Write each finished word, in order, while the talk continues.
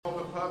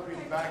up,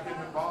 he's back in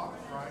the box,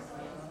 right?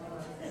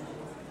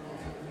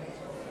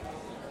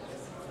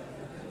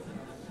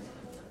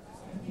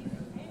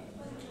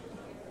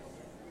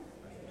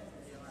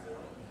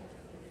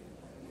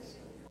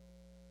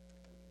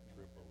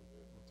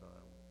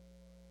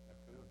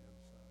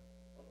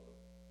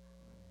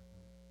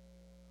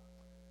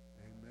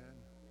 Amen.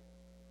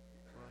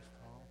 Trust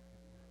all.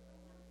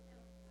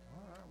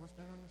 All right, what's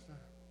down on this side?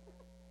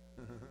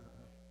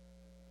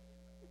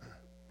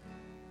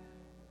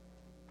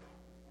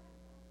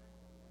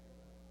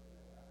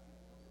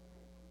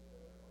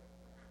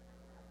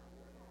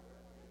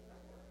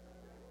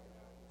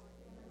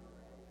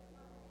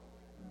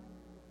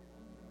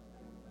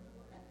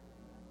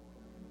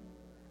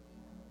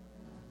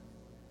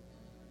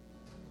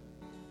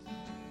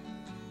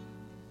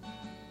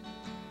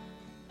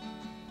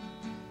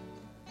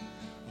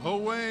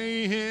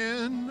 Away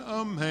in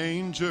a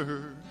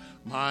manger,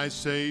 my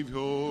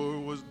Savior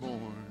was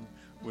born,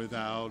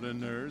 without a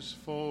nurse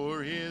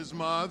for his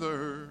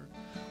mother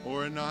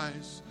or a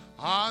nice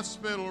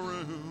hospital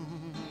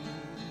room.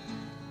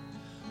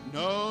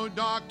 No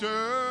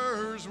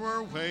doctors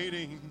were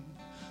waiting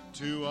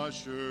to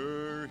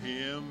usher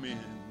him in.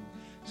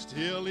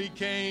 Still he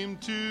came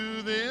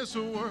to this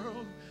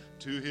world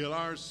to heal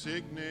our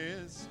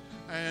sickness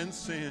and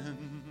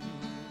sin.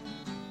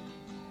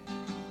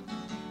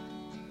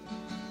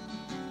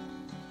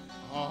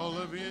 All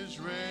of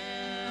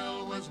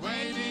Israel was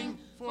waiting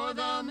for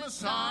the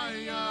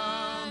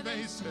Messiah,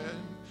 they said.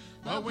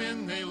 But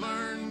when they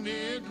learned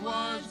it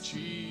was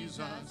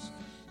Jesus,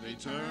 they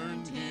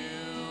turned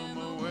him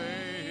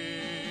away.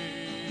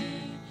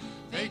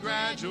 They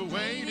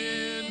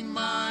graduated,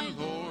 my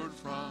Lord,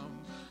 from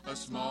a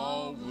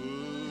small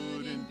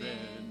wooden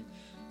bed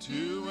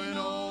to an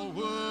old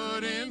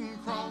wooden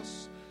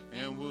cross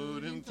and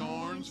wooden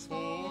thorns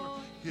for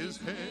his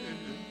head.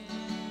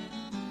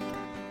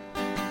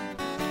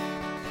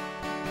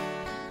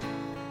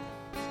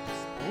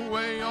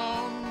 Way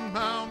on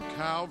Mount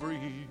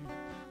Calvary,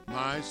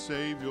 my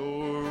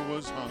Savior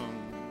was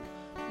hung.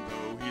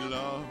 Though he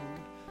loved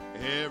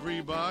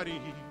everybody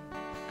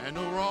and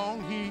no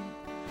wrong he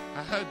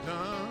had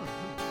done.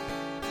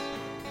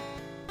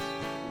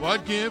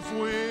 What gift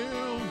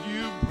will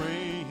you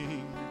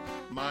bring,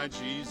 my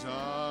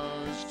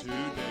Jesus,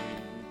 today?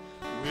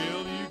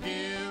 Will you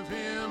give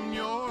him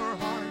your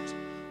heart,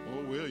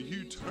 or will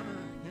you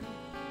turn him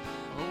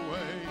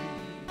away?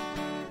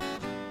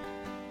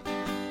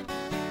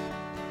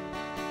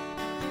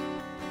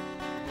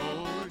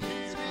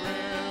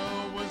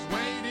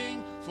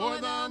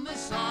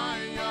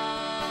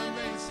 Messiah,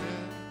 they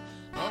said,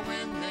 but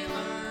when they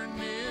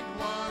learned it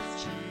was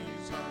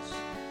Jesus,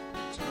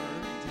 they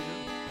turned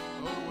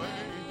him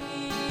away.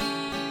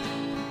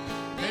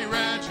 They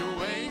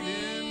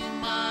graduated,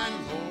 my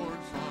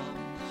Lord, from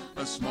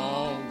a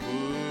small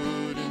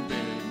wooden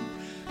bed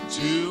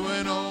to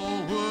an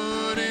old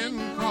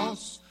wooden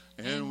cross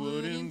and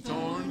wooden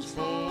thorns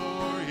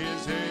for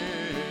his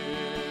head.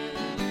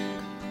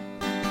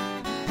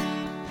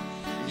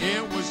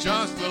 It was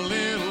just a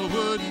little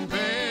wooden bed,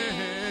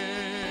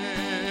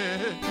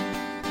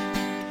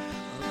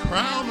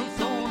 crown of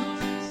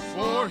thorns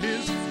for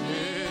his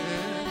head,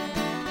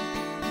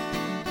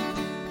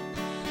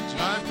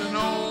 just an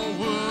old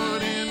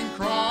wooden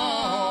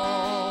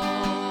cross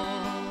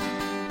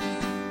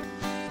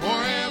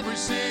for every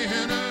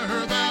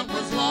sinner that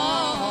was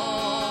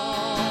lost.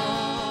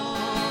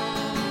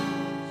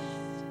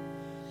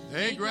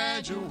 They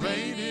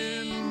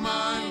graduated,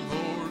 my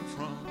Lord,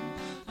 from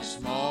a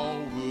small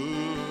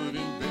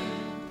wooden bed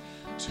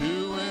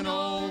to an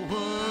old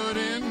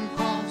wooden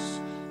cross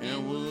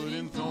and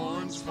wooden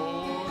thorns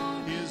for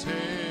his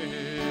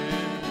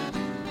head.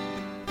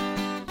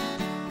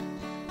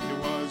 It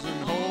was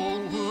an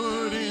old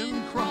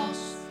wooden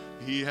cross.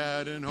 He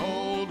had an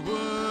old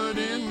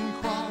wooden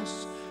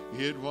cross.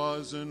 It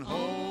was an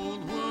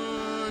old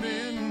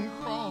wooden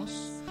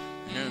cross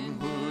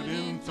and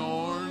wooden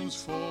thorns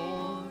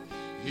for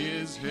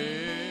his head.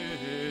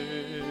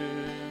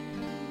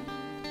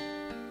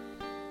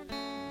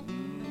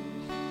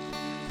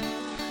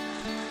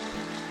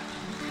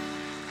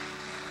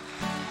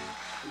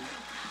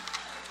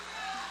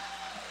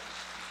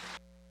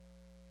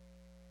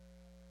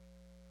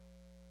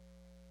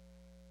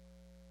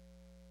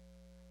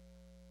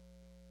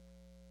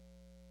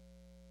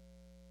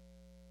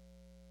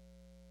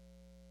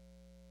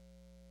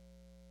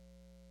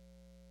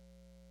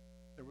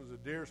 There was a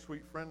dear,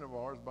 sweet friend of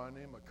ours by the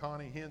name of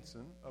Connie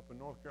Henson up in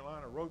North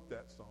Carolina wrote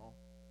that song.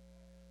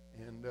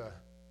 And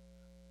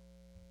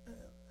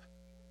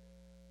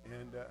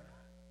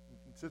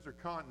Sister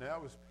Connie,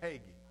 that was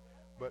Peggy,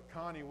 but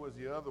Connie was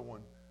the other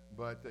one.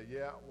 But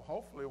yeah,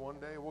 hopefully one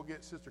day we'll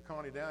get Sister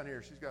Connie down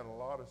here. She's got a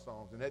lot of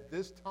songs. And at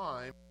this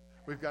time,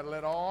 we've got to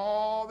let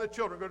all the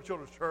children go to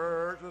children's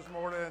church this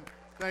morning.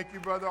 Thank you,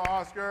 Brother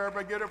Oscar.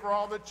 But get it for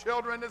all the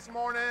children this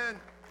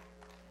morning.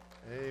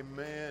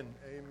 Amen,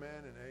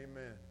 amen, and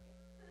amen.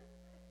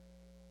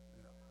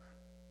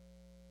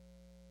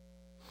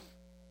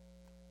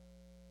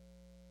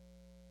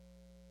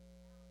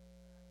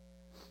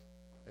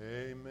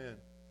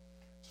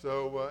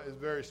 So it's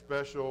very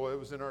special. It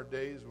was in our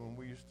days when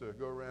we used to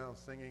go around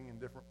singing in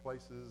different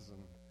places, and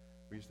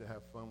we used to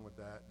have fun with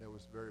that. That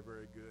was very,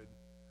 very good.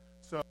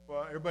 So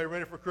everybody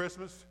ready for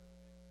Christmas?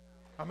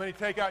 How many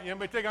take out?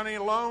 Anybody take out any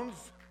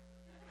loans?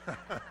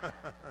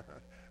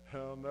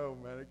 Hell no,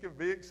 man. It can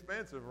be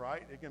expensive,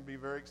 right? It can be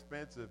very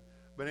expensive.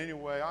 But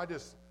anyway, I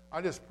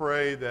just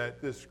pray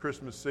that this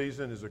Christmas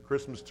season is a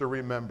Christmas to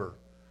remember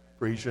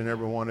for each and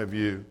every one of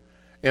you.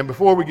 And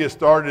before we get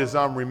started, as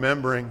I'm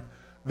remembering,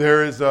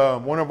 there is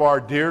one of our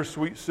dear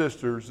sweet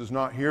sisters is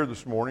not here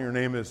this morning. Her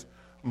name is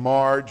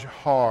Marge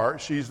Haar.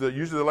 She's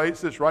usually the lady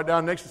sits right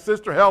down next to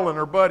Sister Helen,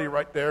 her buddy,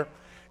 right there.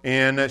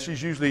 And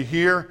she's usually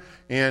here.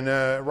 And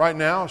right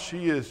now,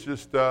 she is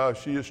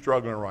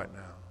struggling right now.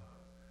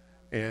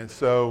 And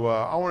so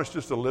I want us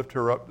just to lift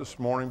her up this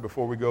morning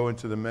before we go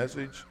into the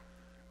message.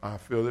 I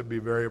feel it'd be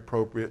very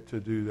appropriate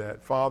to do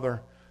that.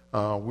 Father,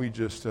 we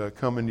just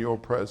come in your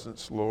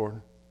presence,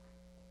 Lord.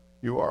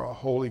 You are a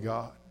holy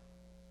God.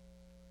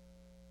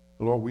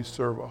 Lord, we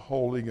serve a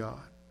holy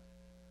God.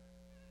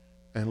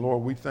 And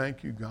Lord, we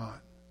thank you, God,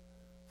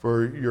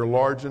 for you're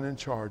large and in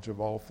charge of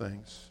all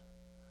things.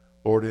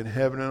 Lord, in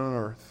heaven and on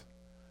earth,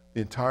 the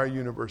entire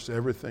universe,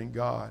 everything,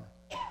 God,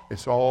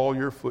 it's all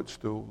your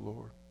footstool,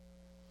 Lord.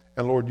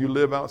 And Lord, you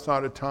live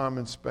outside of time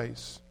and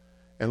space.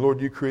 And Lord,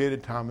 you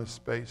created time and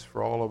space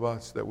for all of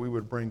us that we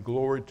would bring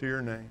glory to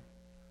your name.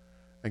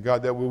 And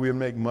God, that we would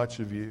make much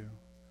of you.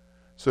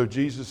 So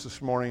Jesus,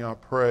 this morning I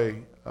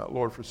pray,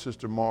 Lord, for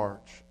Sister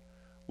Marge.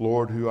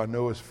 Lord, who I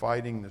know is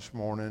fighting this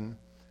morning,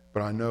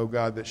 but I know,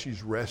 God, that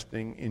she's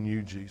resting in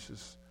you,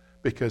 Jesus,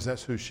 because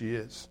that's who she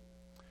is.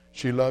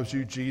 She loves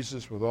you,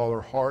 Jesus, with all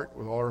her heart,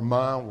 with all her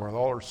mind, with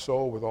all her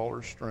soul, with all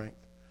her strength.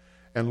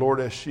 And Lord,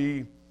 as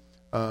she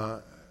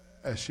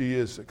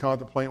is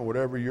contemplating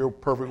whatever your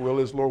perfect will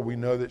is, Lord, we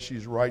know that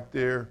she's right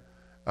there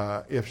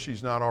if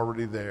she's not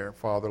already there.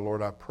 Father,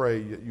 Lord, I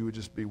pray that you would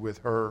just be with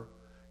her,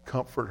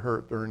 comfort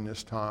her during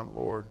this time,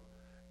 Lord.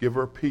 Give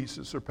her peace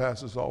that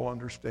surpasses all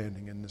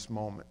understanding in this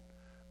moment.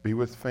 Be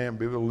with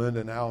family, be with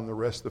Linda and Al and the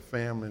rest of the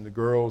family and the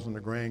girls and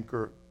the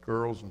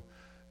grandgirls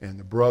and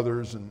the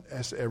brothers and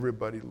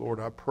everybody.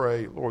 Lord, I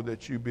pray, Lord,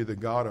 that you be the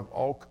God of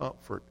all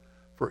comfort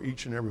for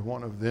each and every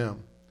one of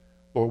them.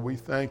 Lord, we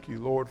thank you,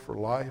 Lord, for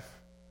life,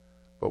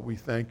 but we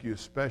thank you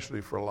especially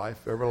for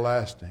life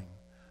everlasting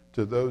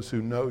to those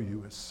who know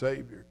you as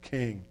Savior,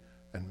 King,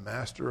 and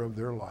Master of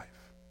their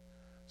life.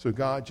 So,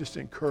 God, just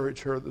encourage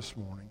her this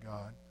morning,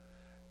 God.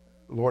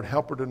 Lord,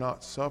 help her to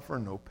not suffer,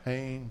 no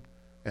pain.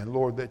 And,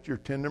 Lord, that your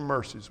tender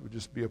mercies would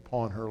just be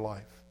upon her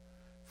life.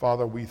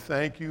 Father, we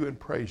thank you and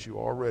praise you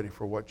already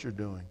for what you're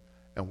doing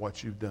and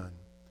what you've done.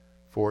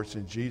 For it's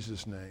in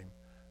Jesus' name.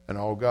 And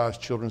all God's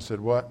children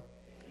said what?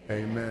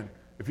 Amen.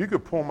 If you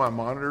could pull my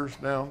monitors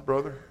down,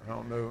 brother. I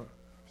don't know.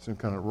 Some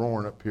kind of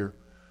roaring up here.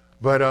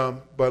 But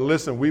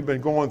listen, we've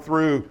been going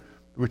through.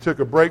 We took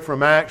a break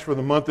from Acts for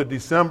the month of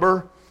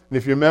December. And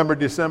if you remember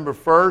December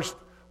 1st,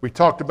 we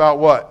talked about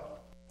what?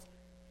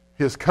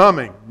 His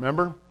coming,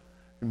 remember?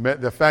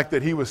 The fact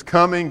that he was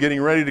coming,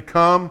 getting ready to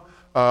come,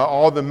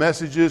 all the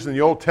messages in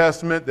the Old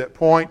Testament that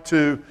point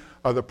to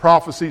the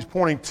prophecies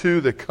pointing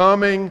to the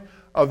coming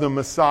of the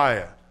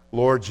Messiah,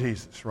 Lord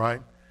Jesus, right?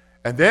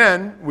 And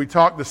then we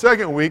talked the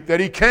second week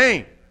that he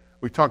came.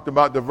 We talked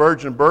about the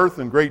virgin birth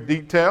in great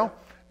detail,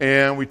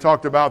 and we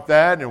talked about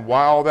that and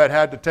why all that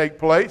had to take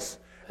place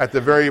at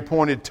the very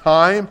appointed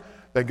time,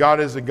 that God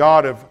is a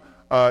God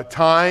of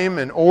time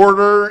and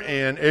order,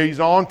 and he's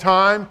on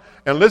time.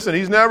 And listen,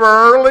 he's never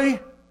early.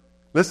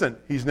 Listen,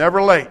 he's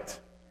never late.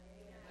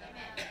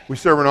 Amen. We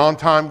serve an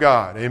on-time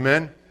God.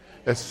 Amen?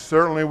 Yes,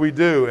 certainly we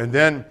do. And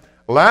then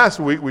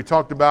last week we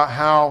talked about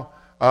how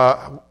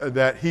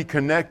that he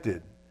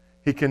connected.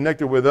 He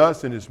connected with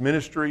us in his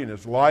ministry, in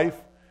his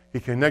life. He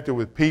connected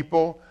with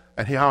people,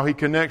 and how he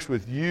connects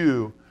with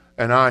you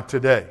and I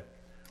today.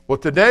 Well,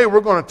 today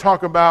we're going to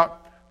talk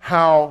about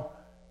how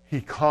he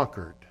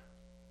conquered.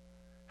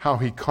 How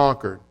he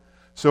conquered.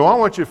 So I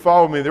want you to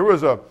follow me. There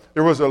was a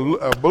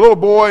little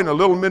boy in a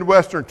little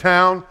Midwestern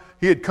town.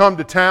 He had come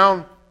to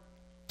town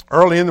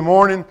early in the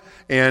morning,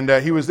 and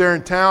he was there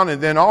in town,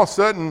 and then all of a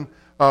sudden,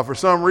 for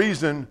some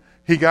reason,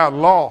 he got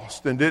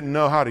lost and didn't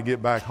know how to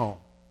get back home.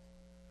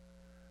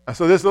 And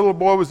so this little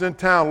boy was in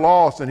town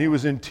lost, and he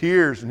was in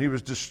tears, and he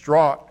was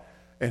distraught,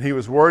 and he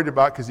was worried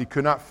about because he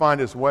could not find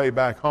his way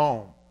back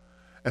home.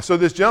 And so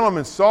this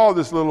gentleman saw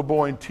this little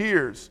boy in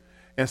tears,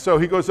 and so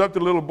he goes up to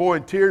the little boy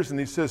in tears, and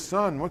he says,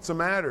 "Son, what's the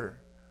matter?"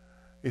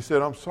 He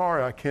said, "I'm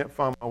sorry, I can't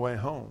find my way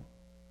home."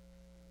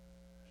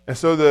 And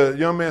so the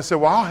young man said,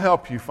 "Well, I'll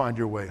help you find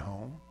your way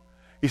home."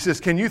 He says,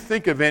 "Can you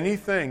think of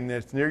anything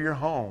that's near your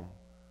home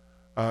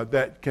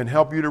that can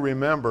help you to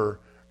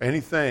remember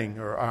anything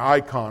or an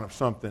icon of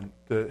something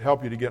to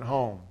help you to get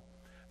home?"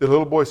 The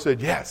little boy said,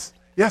 yes,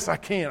 I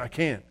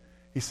can.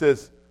 He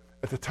says,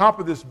 "At the top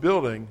of this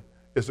building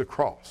is a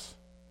cross."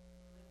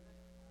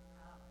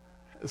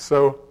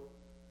 So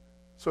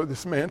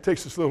this man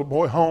takes this little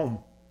boy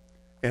home.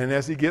 And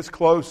as he gets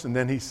close, and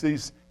then he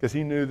sees, because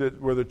he knew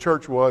that where the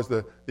church was,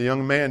 the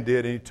young man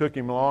did, and he took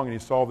him along and he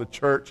saw the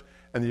church,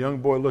 and the young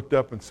boy looked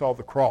up and saw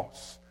the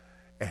cross.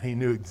 And he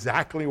knew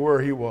exactly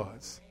where he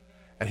was.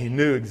 And he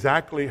knew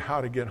exactly how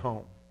to get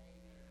home.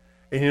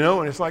 And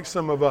and it's like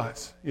some of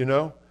us,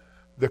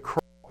 the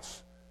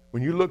cross.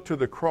 When you look to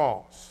the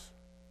cross,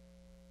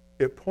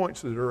 it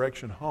points the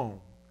direction home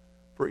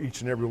for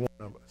each and every one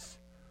of us.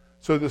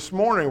 So this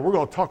morning, we're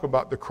going to talk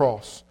about the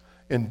cross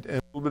in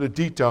a little bit of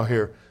detail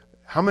here.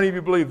 How many of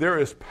you believe there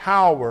is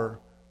power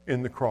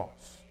in the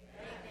cross?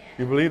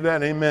 You believe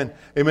that? Amen.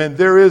 Amen.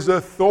 There is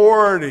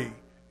authority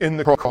in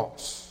the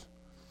cross.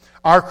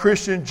 Our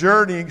Christian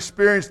journey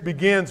experience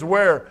begins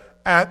where?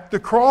 At the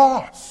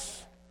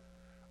cross.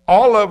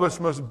 All of us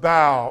must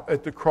bow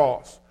at the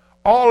cross.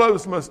 All of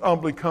us must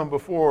humbly come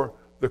before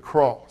the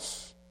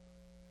cross.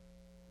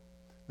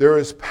 There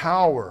is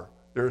power.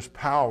 There is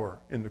power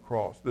in the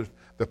cross. There's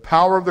the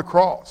power of the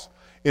cross.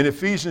 In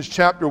Ephesians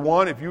chapter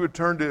 1, if you would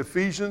turn to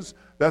Ephesians,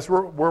 that's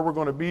where we're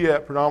going to be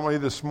at predominantly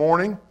this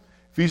morning.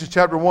 Ephesians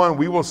chapter 1,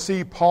 we will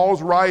see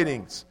Paul's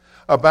writings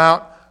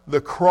about the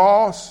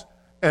cross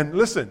and,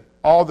 listen,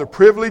 all the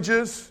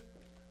privileges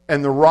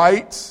and the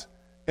rights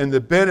and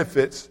the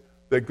benefits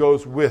that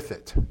goes with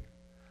it.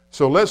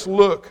 So let's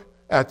look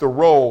at the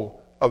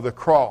role of the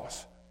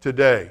cross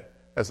today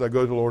as I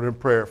go to the Lord in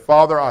prayer.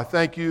 Father, I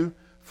thank you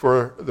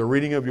for the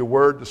reading of your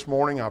word this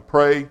morning. I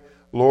pray,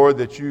 Lord,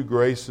 that you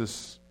grace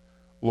us,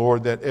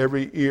 Lord, that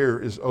every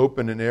ear is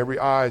open and every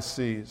eye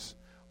sees.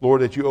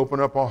 Lord, that you open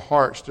up our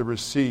hearts to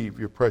receive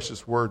your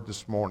precious word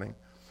this morning.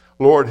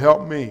 Lord,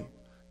 help me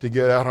to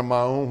get out of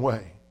my own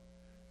way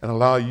and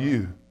allow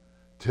you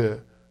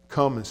to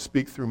come and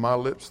speak through my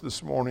lips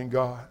this morning,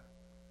 God.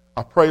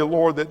 I pray,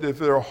 Lord, that if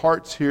there are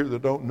hearts here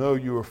that don't know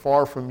you or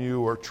far from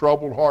you, or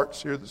troubled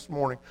hearts here this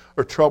morning,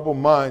 or troubled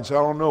minds, I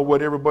don't know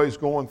what everybody's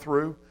going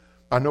through.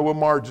 I know what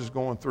Marge is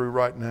going through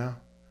right now.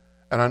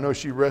 And I know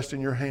she rests in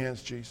your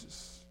hands,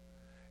 Jesus.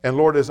 And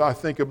Lord, as I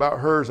think about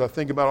hers, I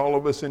think about all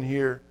of us in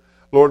here.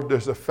 Lord,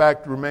 there's a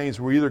fact remains.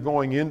 We're either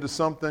going into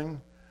something,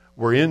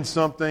 we're in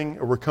something,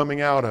 or we're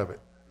coming out of it.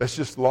 That's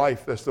just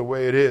life. That's the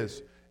way it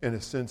is in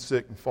a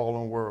sin-sick and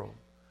fallen world.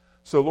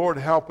 So Lord,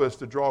 help us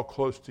to draw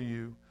close to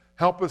you.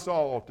 Help us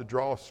all to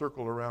draw a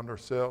circle around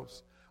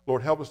ourselves.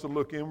 Lord, help us to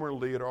look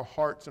inwardly at our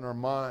hearts and our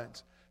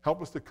minds.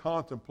 Help us to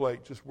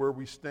contemplate just where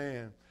we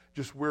stand,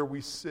 just where we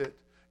sit,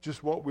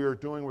 just what we are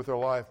doing with our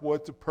life.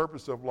 What's the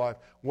purpose of life?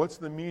 What's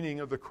the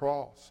meaning of the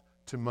cross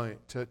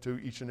to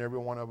each and every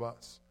one of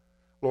us?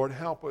 Lord,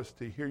 help us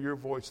to hear your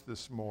voice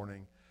this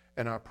morning,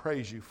 and I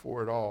praise you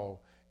for it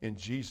all in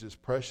Jesus'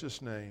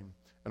 precious name.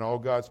 And all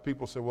God's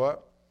people say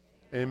what?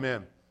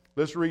 Amen.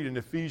 Let's read in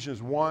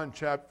Ephesians 1,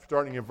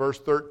 starting in verse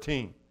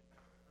 13.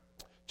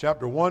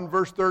 Chapter 1,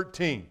 verse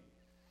 13.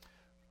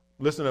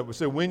 Listen up. It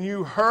said, when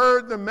you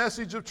heard the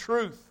message of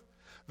truth,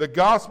 the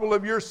gospel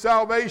of your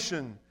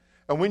salvation,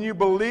 and when you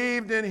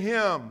believed in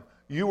him,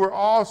 you were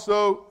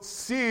also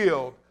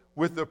sealed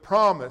with the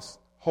promised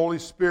Holy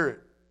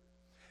Spirit.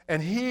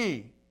 And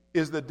he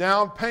is the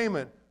down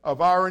payment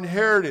of our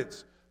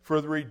inheritance for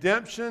the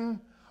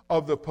redemption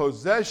of the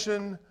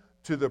possession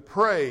to the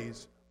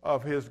praise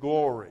of his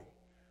glory.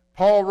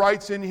 Paul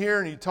writes in here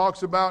and he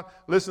talks about,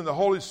 listen, the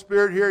Holy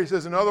Spirit here. He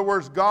says, in other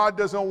words, God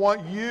doesn't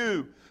want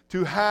you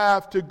to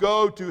have to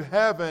go to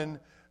heaven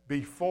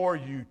before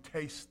you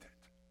taste it.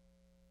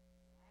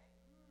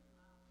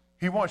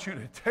 He wants you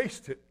to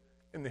taste it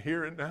in the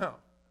here and now.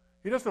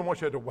 He doesn't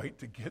want you to wait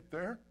to get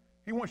there.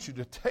 He wants you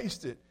to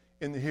taste it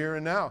in the here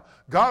and now.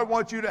 God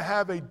wants you to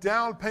have a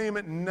down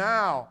payment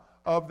now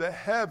of the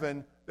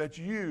heaven that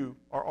you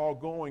are all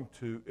going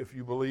to if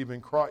you believe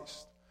in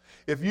Christ.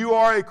 If you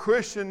are a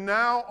Christian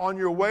now on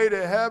your way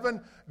to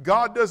heaven,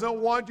 God doesn't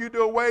want you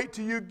to wait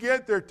till you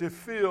get there to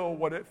feel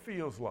what it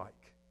feels like.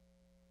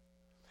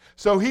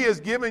 So he has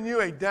given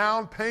you a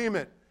down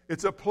payment.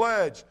 It's a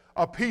pledge,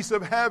 a piece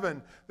of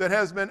heaven that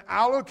has been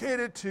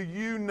allocated to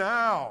you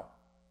now.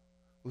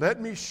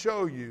 Let me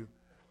show you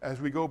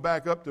as we go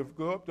up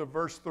to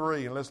verse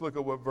 3, and let's look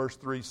at what verse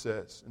 3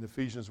 says in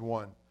Ephesians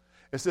 1.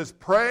 It says,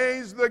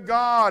 praise the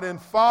God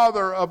and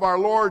Father of our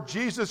Lord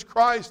Jesus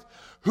Christ,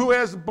 who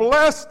has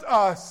blessed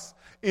us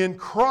in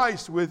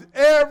Christ with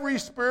every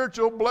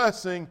spiritual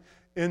blessing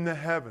in the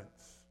heavens.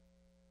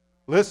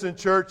 Listen,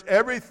 church,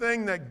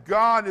 everything that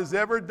God has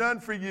ever done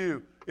for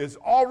you is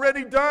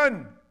already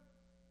done.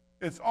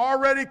 It's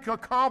already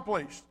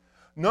accomplished.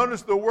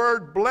 Notice the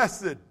word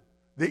blessed,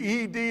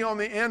 the ED on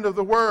the end of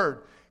the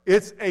word.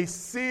 It's a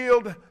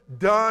sealed,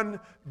 done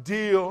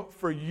deal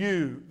for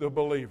you, the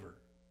believer.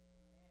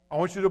 I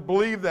want you to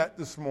believe that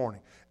this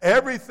morning.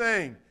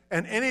 Everything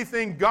and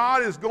anything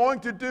God is going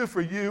to do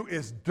for you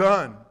is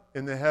done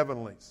in the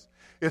heavenlies.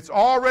 It's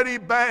already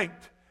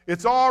banked.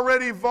 It's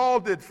already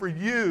vaulted for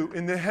you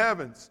in the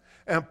heavens.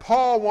 And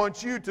Paul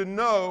wants you to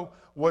know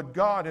what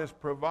God has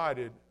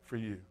provided for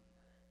you.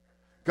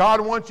 God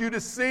wants you to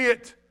see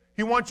it.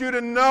 He wants you to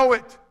know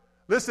it.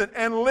 Listen,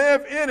 and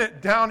live in it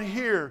down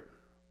here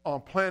on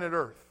planet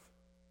Earth.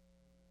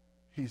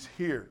 He's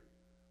here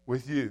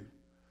with you.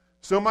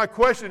 So my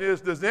question is,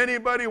 does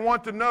anybody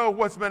want to know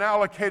what's been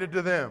allocated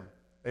to them?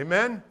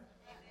 Amen?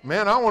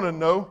 Man, I want to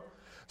know.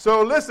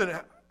 So listen,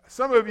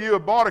 some of you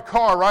have bought a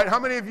car, right? How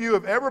many of you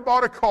have ever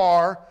bought a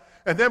car,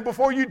 and then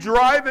before you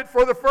drive it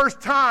for the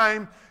first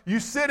time, you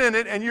sit in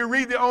it and you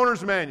read the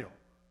owner's manual?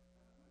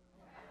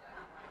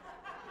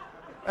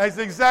 That's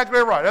exactly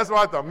right. That's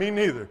what I thought. Me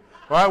neither.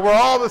 Right? We're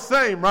all the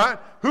same, right?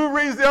 Who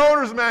reads the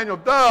owner's manual?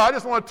 Duh, I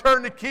just want to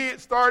turn the key,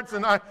 it starts,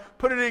 and I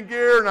put it in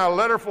gear, and I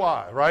let her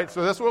fly, right?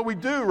 So that's what we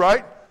do,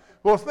 right?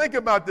 Well, think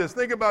about this.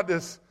 Think about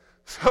this.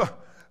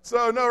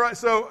 So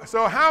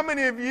how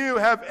many of you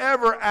have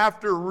ever,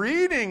 after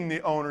reading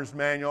the owner's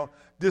manual,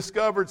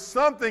 discovered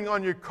something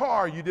on your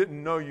car you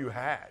didn't know you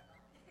had?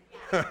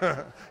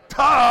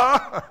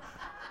 Duh!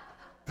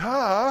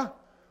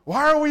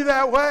 Why are we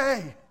that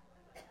way?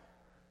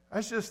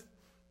 That's just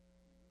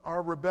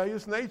our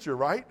rebellious nature,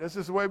 right? That's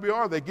just the way we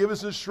are. They give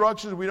us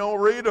instructions, we don't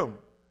read them.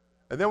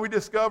 And then we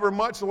discover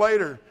much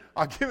later.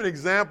 I'll give an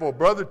example. My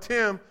brother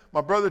Tim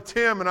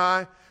and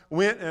I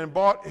went and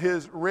bought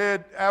his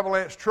red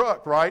Avalanche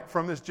truck, right,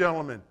 from this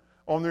gentleman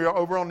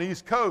over on the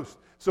East Coast.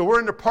 So we're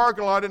in the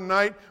parking lot at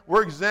night.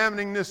 We're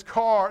examining this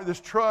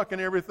truck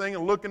and everything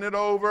and looking it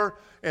over.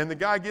 And the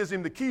guy gives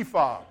him the key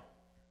fob.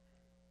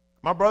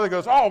 My brother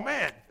goes, "Oh,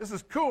 man, this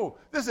is cool.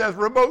 This has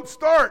remote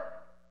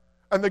start."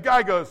 And the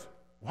guy goes,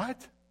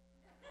 "What?"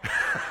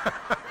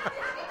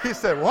 He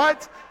said,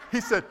 "What?"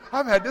 He said,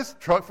 "I've had this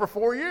truck for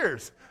 4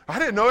 years. I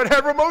didn't know it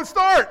had remote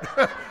start."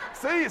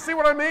 See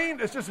what I mean?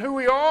 It's just who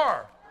we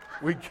are.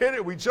 We get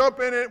it. We jump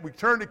in it. We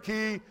turn the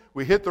key.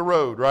 We hit the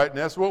road, right? And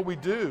that's what we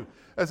do.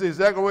 That's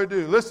exactly what we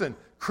do. Listen,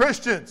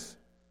 Christians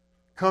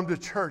come to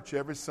church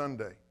every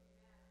Sunday,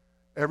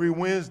 every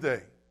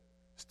Wednesday,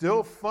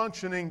 still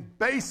functioning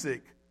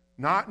basic,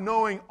 not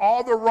knowing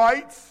all the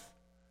rights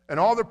and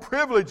all the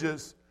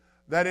privileges,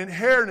 that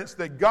inheritance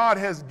that God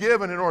has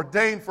given and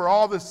ordained for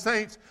all the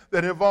saints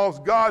that involves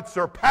God's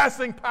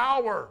surpassing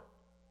power.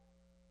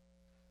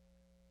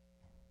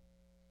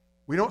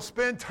 We don't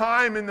spend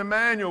time in the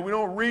manual. We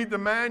don't read the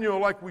manual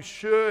like we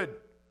should.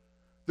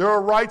 There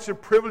are rights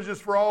and privileges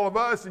for all of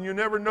us, and you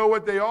never know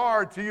what they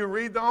are until you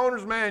read the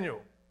owner's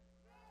manual.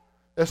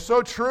 That's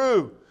so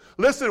true.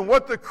 Listen,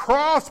 what the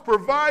cross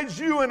provides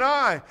you and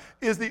I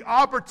is the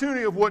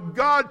opportunity of what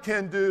God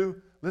can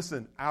do,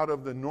 listen, out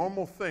of the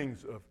normal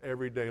things of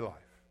everyday life.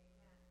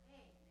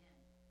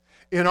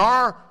 In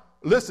our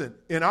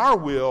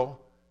will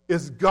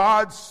is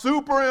God's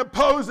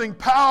superimposing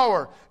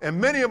power, and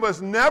many of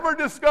us never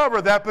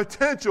discover that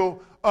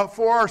potential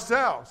for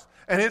ourselves.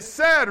 And it's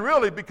sad,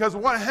 really, because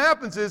what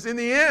happens is, in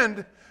the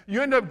end,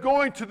 you end up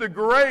going to the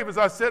grave, as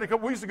I said a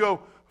couple weeks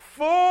ago,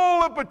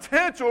 full of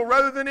potential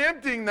rather than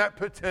emptying that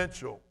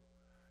potential.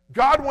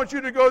 God wants you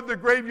to go to the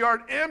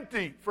graveyard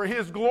empty for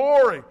His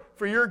glory,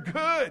 for your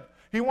good.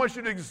 He wants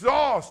you to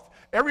exhaust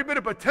every bit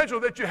of potential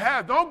that you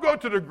have. Don't go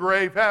to the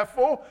grave half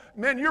full.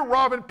 Man, you're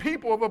robbing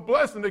people of a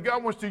blessing that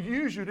God wants to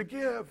use you to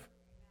give.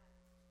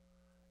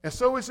 And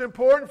so it's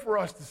important for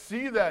us to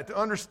see that, to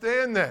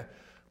understand that.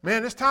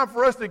 Man, it's time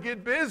for us to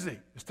get busy.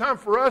 It's time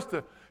for us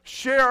to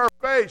share our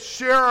faith,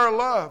 share our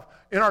love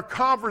in our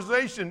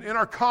conversation, in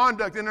our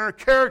conduct, in our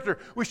character.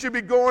 We should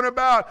be going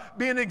about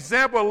being an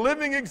example, a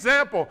living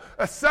example,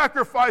 a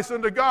sacrifice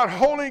unto God,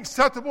 wholly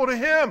acceptable to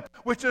Him,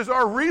 which is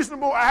our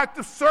reasonable act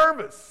of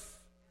service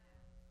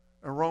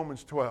in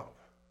Romans 12.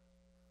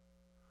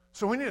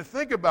 So we need to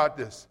think about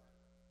this.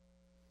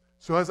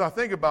 So as I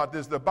think about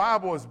this, the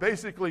Bible is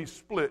basically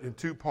split in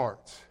two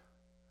parts.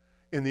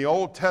 In the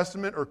Old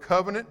Testament or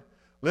covenant,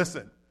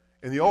 listen,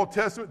 in the Old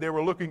Testament, they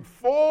were looking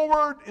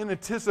forward in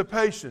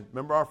anticipation.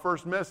 Remember our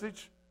first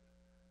message?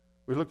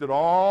 We looked at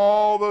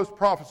all those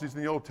prophecies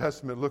in the Old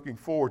Testament looking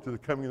forward to the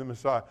coming of the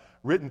Messiah,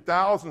 written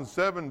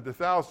 500 to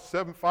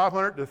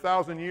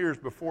 1,000 years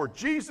before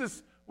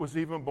Jesus was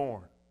even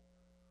born.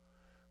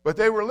 But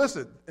they were,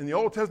 listen, in the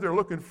Old Testament, they were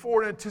looking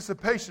forward in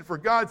anticipation for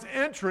God's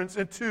entrance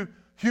into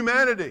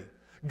humanity.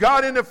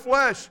 God in the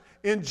flesh,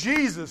 in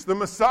Jesus, the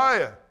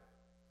Messiah.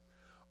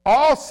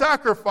 All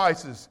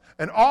sacrifices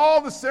and all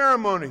the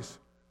ceremonies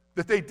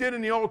that they did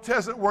in the Old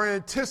Testament were in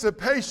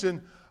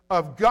anticipation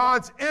of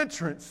God's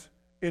entrance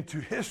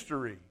into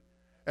history.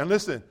 And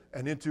listen,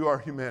 and into our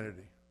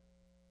humanity.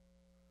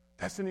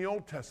 That's in the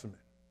Old Testament.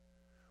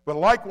 But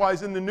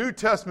likewise in the New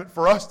Testament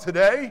for us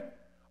today,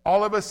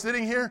 all of us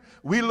sitting here,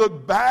 we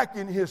look back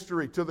in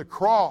history to the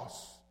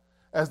cross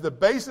as the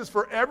basis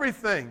for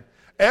everything.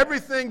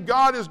 Everything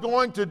God is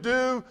going to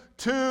do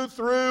to,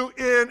 through,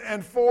 in,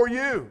 and for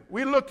you.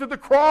 We look to the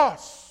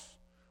cross.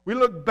 We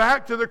look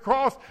back to the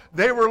cross.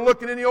 They were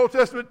looking in the Old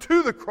Testament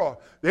to the cross.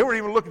 They weren't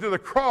even looking to the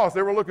cross.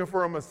 They were looking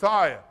for a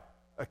Messiah,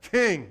 a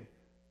king,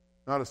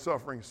 not a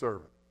suffering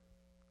servant.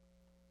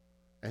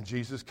 And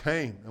Jesus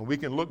came. And we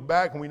can look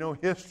back and we know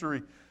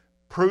history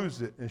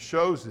proves it and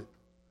shows it.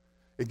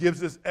 It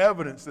gives us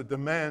evidence that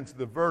demands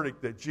the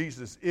verdict that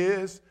Jesus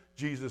is,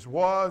 Jesus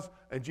was,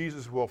 and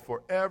Jesus will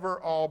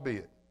forever all be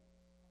it.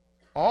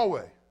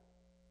 Always.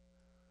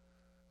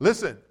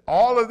 Listen,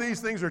 all of these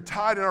things are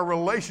tied in our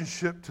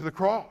relationship to the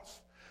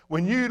cross.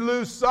 when you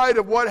lose sight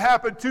of what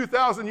happened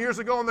 2,000 years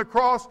ago on the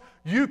cross,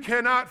 you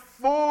cannot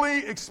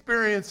fully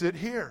experience it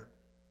here.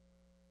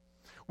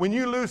 When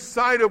you lose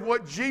sight of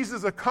what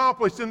Jesus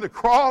accomplished in the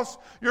cross,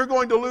 you're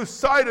going to lose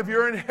sight of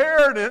your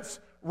inheritance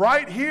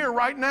right here,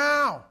 right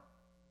now.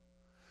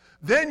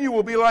 Then you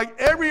will be like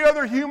every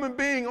other human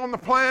being on the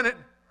planet,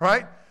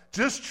 right?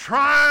 Just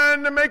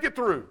trying to make it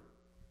through.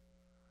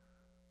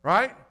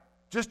 Right?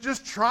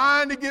 Just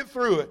trying to get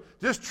through it.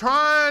 Just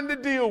trying to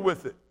deal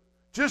with it.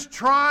 Just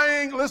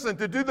trying, listen,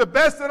 to do the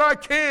best that I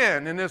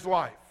can in this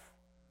life.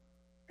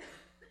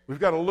 We've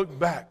got to look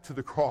back to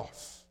the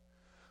cross.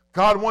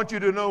 God wants you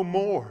to know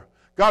more.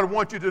 God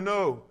wants you to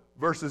know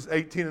verses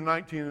 18 and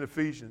 19 in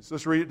Ephesians.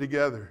 Let's read it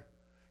together.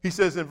 He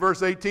says in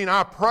verse 18,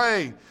 I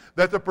pray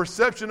that the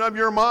perception of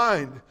your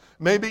mind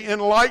may be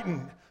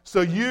enlightened,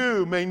 so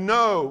you may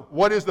know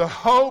what is the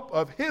hope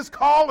of His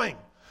calling,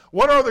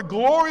 what are the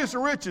glorious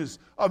riches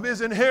of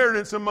His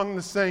inheritance among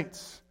the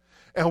saints,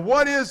 and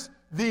what is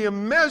the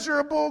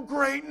immeasurable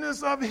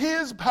greatness of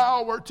His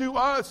power to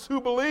us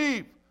who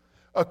believe,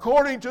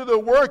 according to the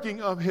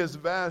working of His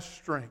vast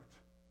strength.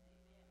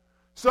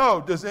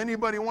 So, does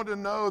anybody want to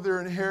know their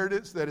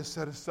inheritance that is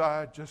set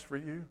aside just for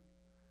you?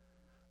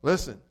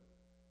 Listen.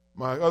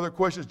 My other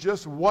question is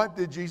just what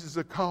did Jesus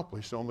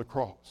accomplish on the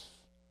cross?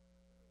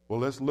 Well,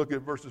 let's look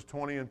at verses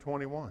 20 and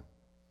 21.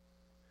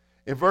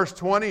 In verse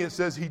 20, it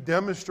says He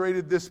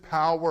demonstrated this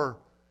power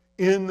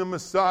in the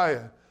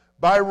Messiah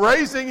by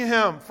raising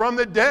Him from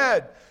the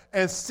dead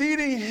and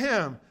seating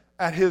Him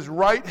at His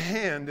right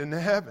hand in the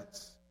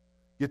heavens.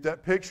 Get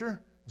that picture?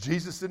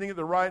 Jesus sitting at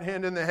the right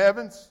hand in the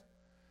heavens?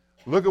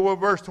 Look at what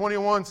verse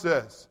 21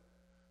 says.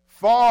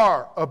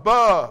 Far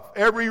above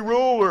every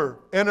ruler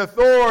and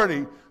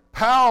authority,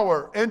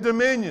 power and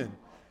dominion,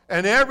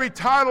 and every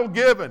title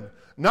given,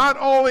 not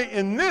only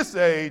in this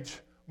age,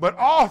 but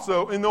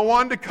also in the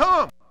one to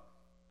come.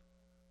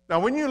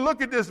 Now, when you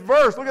look at this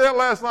verse, look at that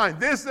last line,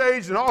 this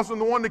age and also in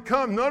the one to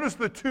come, notice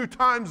the 2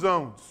 time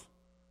zones.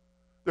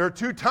 There are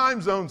 2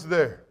 time zones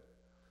there.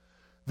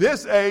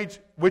 This age,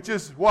 which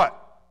is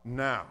what?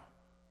 Now.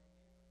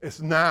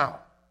 It's now.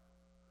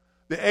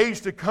 The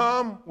age to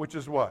come, which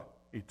is what?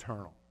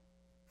 Eternal.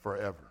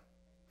 Forever.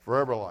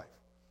 Forever life.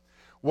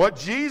 What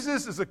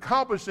Jesus is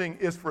accomplishing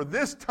is for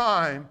this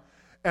time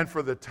and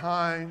for the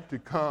time to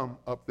come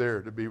up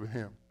there to be with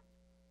Him.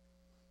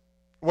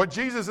 What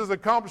Jesus is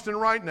accomplishing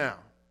right now.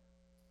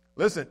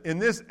 Listen, in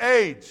this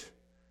age,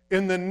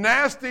 in the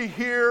nasty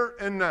here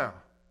and now,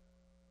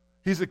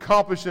 He's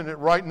accomplishing it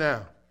right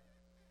now.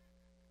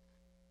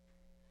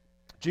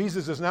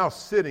 Jesus is now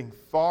sitting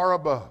far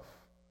above.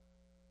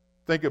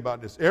 Think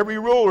about this. Every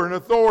ruler and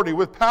authority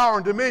with power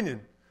and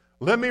dominion.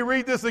 Let me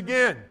read this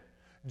again.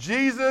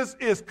 Jesus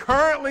is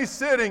currently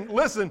sitting,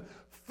 listen,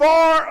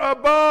 far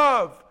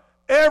above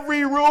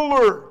every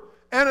ruler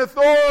and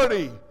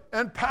authority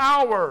and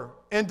power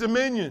and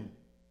dominion.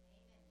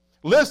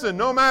 Listen,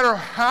 no matter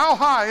how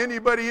high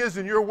anybody is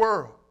in your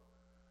world,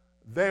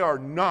 they are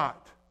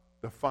not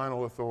the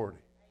final authority.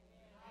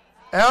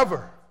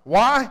 Ever.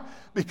 Why?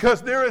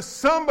 Because there is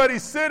somebody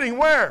sitting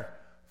where?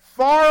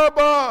 Far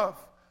above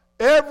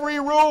every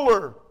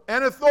ruler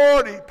and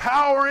authority,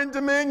 power and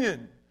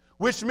dominion.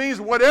 Which means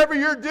whatever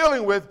you're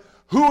dealing with,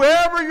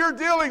 whoever you're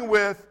dealing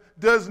with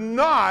does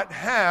not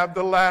have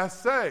the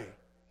last say.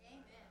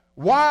 Amen.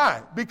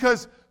 Why?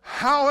 Because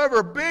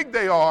however big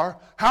they are,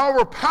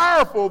 however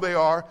powerful they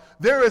are,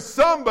 there is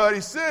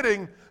somebody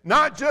sitting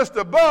not just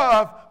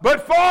above,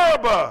 but far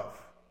above.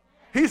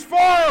 He's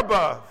far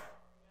above.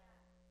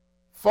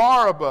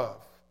 Far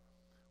above.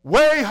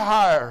 Way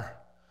higher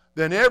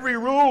than every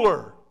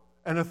ruler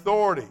and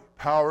authority,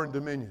 power and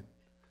dominion.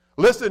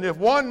 Listen, if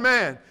one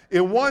man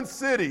in one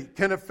city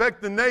can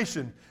affect the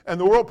nation and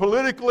the world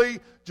politically,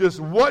 just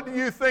what do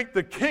you think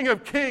the King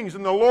of Kings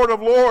and the Lord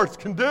of Lords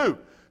can do?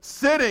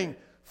 Sitting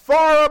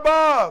far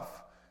above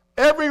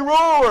every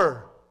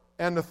ruler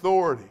and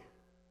authority.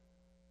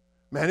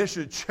 Man, it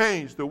should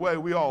change the way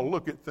we all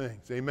look at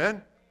things.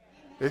 Amen?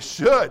 It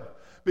should.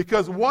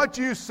 Because what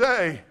you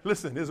say,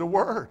 listen, is a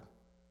word.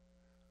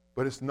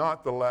 But it's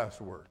not the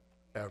last word,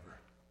 ever.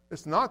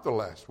 It's not the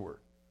last word.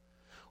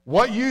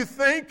 What you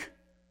think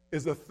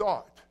is a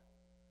thought,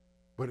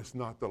 but it's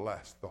not the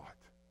last thought.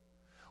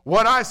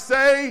 What I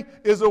say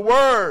is a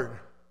word.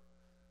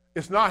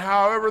 It's not,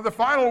 however, the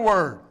final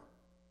word.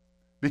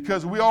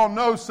 Because we all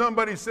know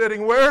somebody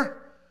sitting where?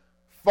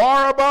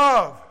 Far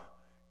above,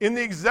 in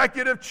the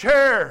executive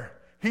chair.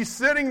 He's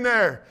sitting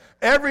there.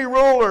 Every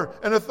ruler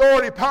and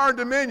authority, power and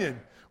dominion.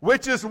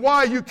 Which is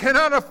why you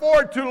cannot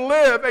afford to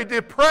live a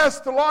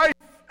depressed life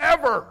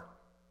ever.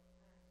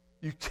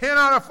 You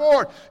cannot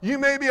afford. You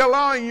may be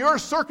allowing your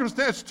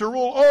circumstances to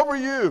rule over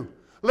you.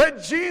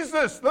 Let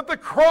Jesus, let the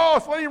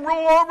cross, let Him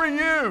rule over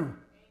you.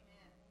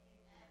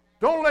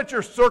 Don't let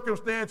your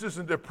circumstances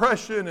and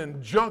depression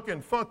and junk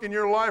and funk in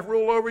your life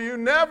rule over you.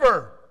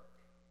 Never.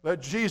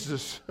 Let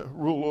Jesus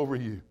rule over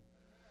you.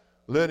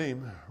 Let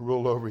Him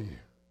rule over you.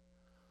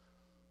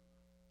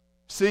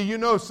 See, you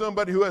know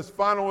somebody who has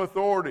final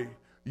authority.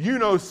 You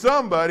know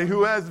somebody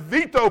who has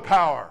veto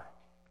power.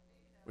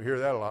 We hear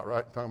that a lot,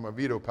 right? Talking about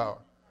veto power.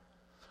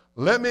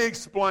 Let me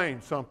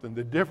explain something,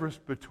 the difference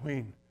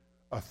between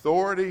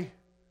authority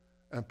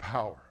and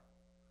power.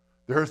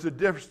 There's a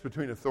difference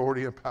between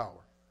authority and power.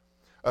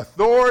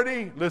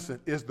 Authority, listen,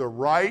 is the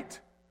right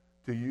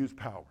to use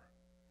power.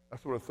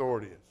 That's what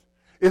authority is.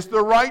 It's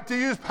the right to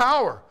use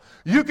power.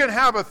 You can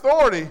have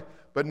authority,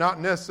 but not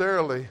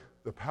necessarily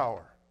the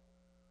power.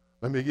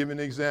 Let me give you an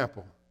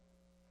example.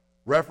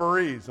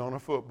 Referees on a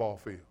football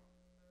field.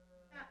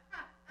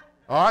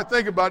 All right,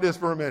 think about this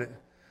for a minute.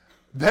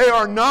 They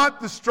are not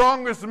the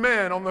strongest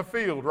men on the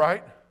field,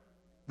 right?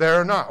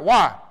 They're not.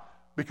 Why?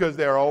 Because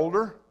they're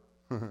older,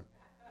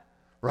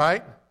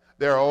 right?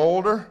 They're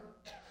older,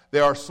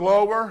 they are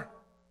slower,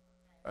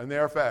 and they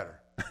are fatter.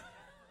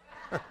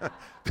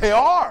 They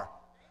are.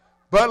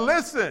 But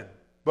listen,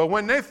 but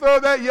when they throw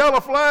that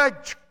yellow flag,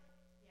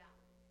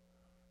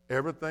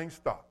 everything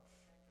stops.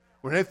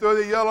 When they throw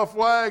the yellow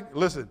flag,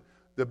 listen,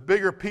 the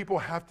bigger people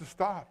have to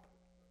stop.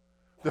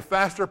 The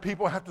faster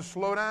people have to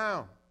slow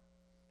down.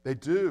 They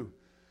do.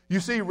 You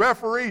see,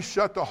 referees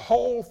shut the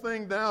whole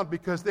thing down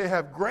because they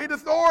have great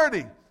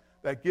authority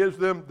that gives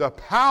them the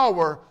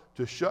power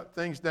to shut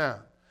things down.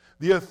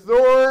 The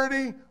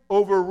authority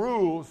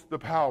overrules the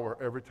power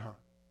every time.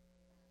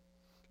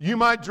 You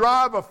might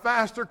drive a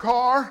faster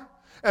car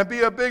and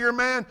be a bigger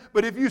man,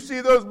 but if you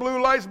see those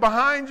blue lights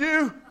behind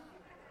you,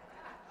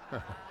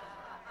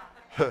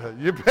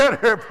 you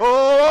better pull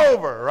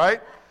over,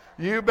 right?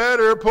 You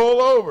better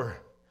pull over.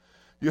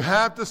 You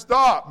have to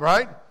stop,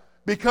 right?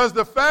 Because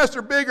the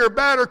faster, bigger,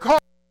 badder car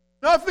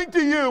is nothing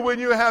to you when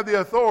you have the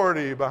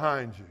authority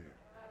behind you.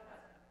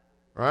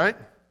 Right?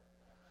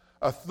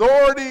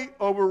 Authority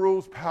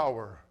overrules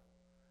power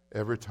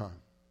every time.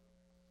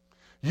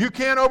 You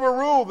can't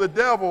overrule the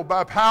devil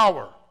by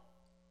power.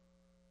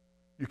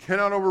 You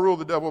cannot overrule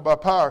the devil by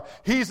power.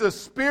 He's a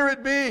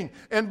spirit being,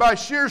 and by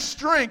sheer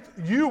strength,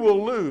 you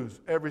will lose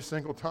every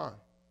single time.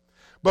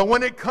 But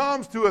when it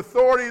comes to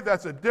authority,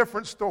 that's a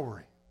different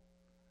story.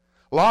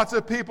 Lots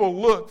of people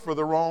look for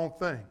the wrong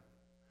thing.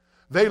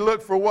 They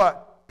look for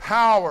what?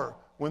 Power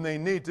when they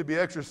need to be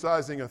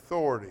exercising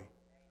authority.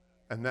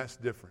 And that's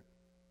different.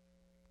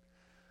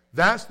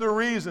 That's the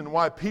reason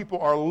why people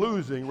are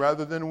losing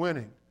rather than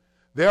winning.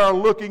 They are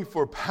looking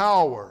for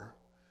power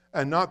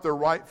and not the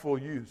rightful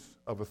use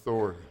of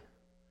authority.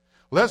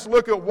 Let's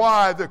look at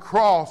why the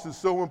cross is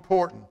so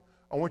important.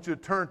 I want you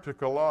to turn to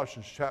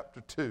Colossians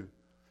chapter 2,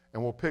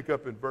 and we'll pick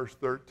up in verse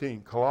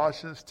 13.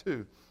 Colossians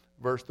 2,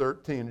 verse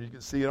 13. You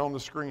can see it on the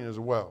screen as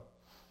well.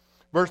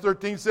 Verse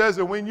 13 says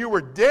that when you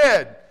were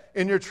dead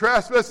in your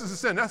trespasses and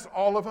sin, that's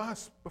all of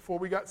us before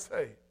we got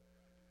saved.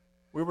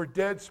 We were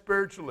dead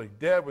spiritually,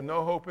 dead with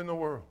no hope in the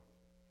world.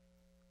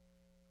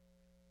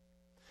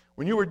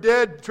 When you were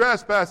dead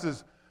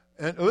trespasses,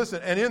 and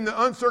listen, and in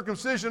the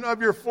uncircumcision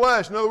of your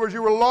flesh, in other words,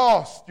 you were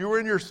lost. You were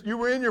in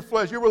your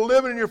flesh. You were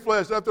living in your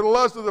flesh after the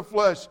lust of the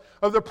flesh,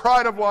 of the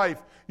pride of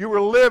life. You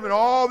were living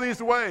all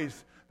these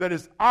ways that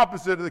is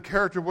opposite of the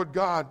character of what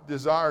God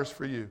desires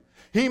for you.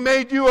 He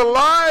made you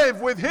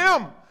alive with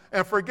Him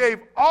and forgave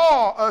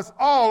all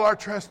our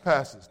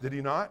trespasses. Did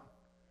He not?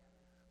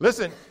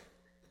 Listen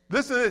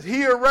to this.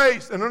 He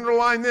erased, and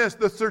underline this,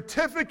 the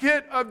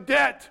certificate of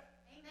debt.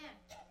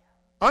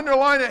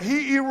 Underline it.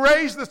 He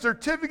erased the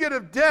certificate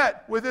of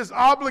debt with His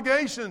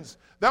obligations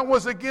that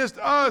was against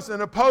us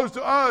and opposed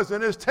to us,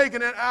 and has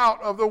taken it out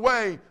of the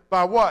way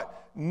by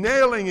what?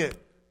 Nailing it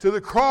to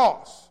the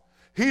cross.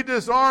 He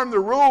disarmed the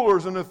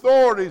rulers and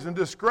authorities and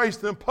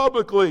disgraced them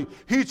publicly.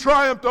 He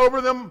triumphed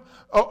over them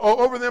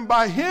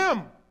by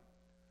Him.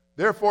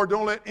 Therefore,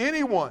 don't let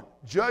anyone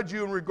judge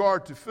you in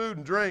regard to food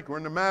and drink, or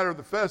in the matter of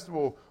the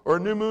festival, or a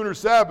new moon or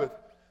Sabbath.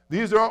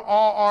 These all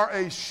are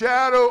a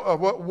shadow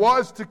of what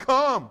was to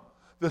come.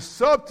 The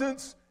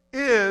substance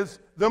is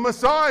the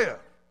Messiah.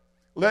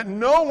 Let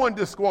no one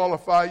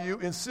disqualify you,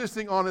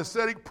 insisting on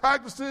ascetic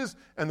practices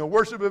and the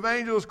worship of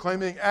angels,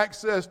 claiming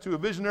access to a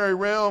visionary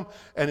realm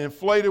and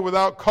inflated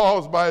without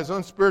cause by his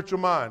unspiritual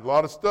mind. A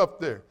lot of stuff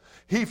there.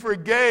 He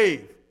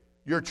forgave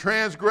your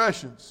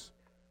transgressions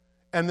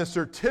and the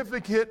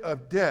certificate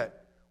of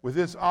debt with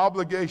its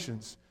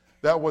obligations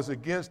that was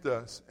against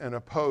us and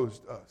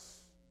opposed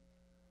us.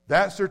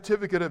 That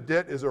certificate of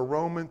debt is a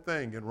Roman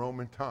thing in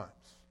Roman times.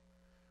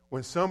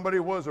 When somebody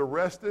was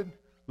arrested,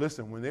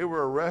 listen, when they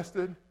were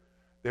arrested,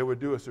 they would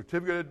do a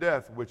certificate of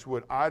death which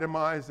would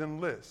itemize and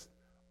list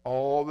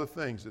all the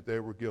things that they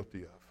were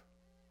guilty of.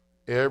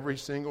 Every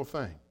single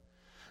thing.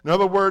 In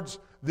other words,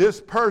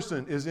 this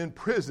person is in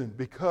prison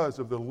because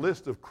of the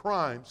list of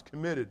crimes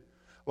committed,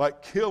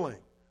 like killing,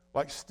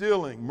 like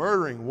stealing,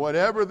 murdering,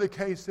 whatever the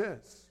case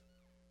is.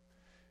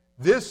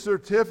 This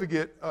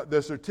certificate,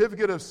 the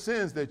certificate of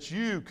sins that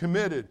you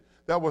committed,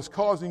 that was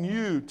causing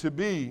you to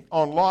be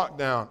on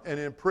lockdown and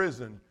in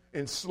prison,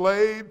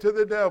 enslaved to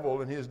the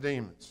devil and his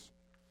demons.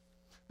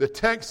 The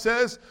text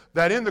says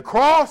that in the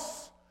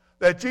cross,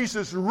 that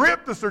Jesus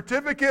ripped the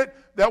certificate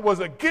that was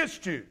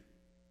against you.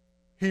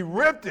 He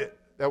ripped it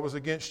that was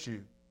against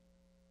you.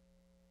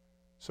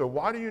 So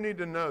why do you need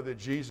to know that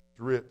Jesus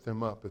ripped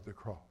them up at the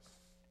cross?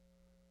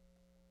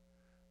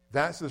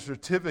 That's the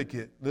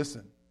certificate,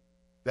 listen,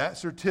 that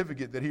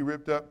certificate that he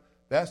ripped up,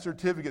 that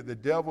certificate the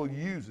devil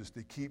uses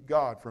to keep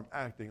God from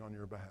acting on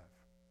your behalf.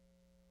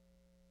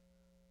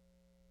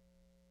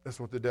 That's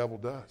what the devil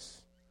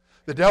does.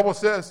 The devil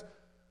says,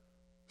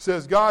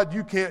 God,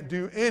 you can't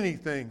do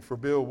anything for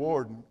Bill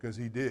Warden because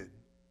he did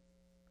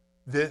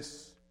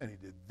this, and he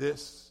did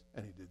this,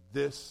 and he did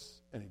this,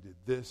 and he did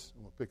this.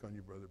 I'm going to pick on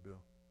you, Brother Bill.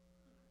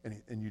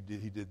 And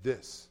he did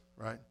this,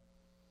 right?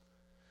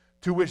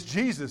 To which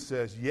Jesus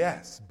says,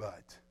 yes,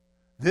 but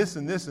this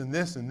and this and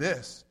this and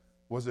this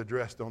was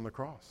addressed on the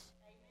cross.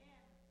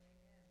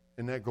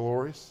 Isn't that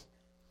glorious?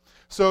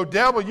 So,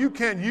 devil, you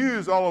can't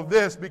use all of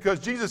this because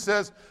Jesus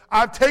says,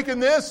 I've taken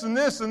this and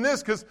this and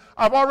this because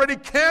I've already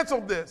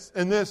canceled this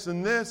and this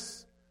and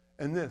this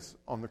and this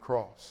on the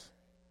cross.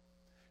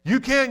 You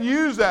can't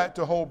use that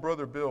to hold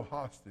Brother Bill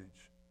hostage,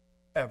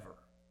 ever.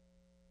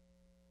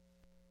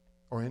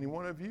 Or any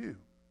one of you.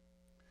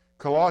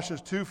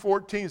 Colossians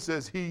 2:14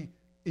 says he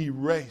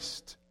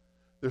erased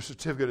their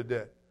certificate of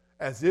debt.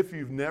 As if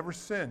you've never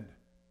sinned.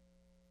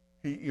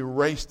 He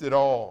erased it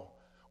all.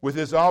 With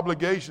his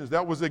obligations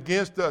that was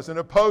against us and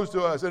opposed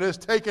to us, and has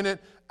taken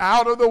it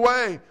out of the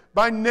way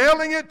by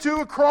nailing it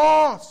to a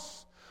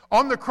cross.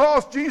 On the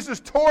cross,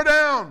 Jesus tore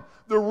down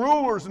the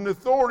rulers and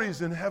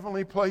authorities in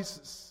heavenly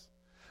places.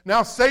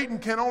 Now Satan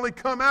can only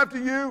come after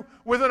you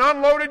with an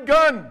unloaded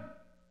gun.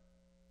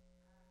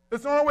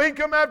 That's the only way he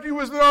can come after you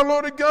is with an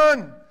unloaded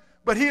gun.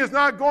 But he is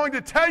not going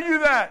to tell you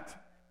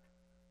that.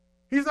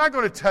 He's not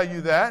going to tell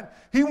you that.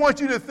 He wants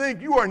you to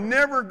think you are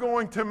never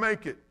going to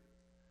make it.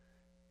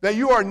 That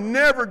you are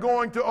never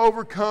going to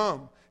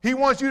overcome. He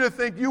wants you to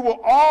think you will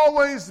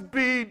always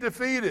be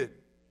defeated.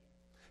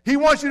 He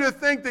wants you to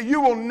think that you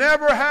will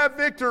never have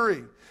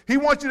victory. He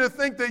wants you to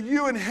think that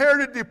you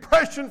inherited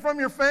depression from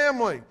your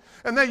family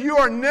and that you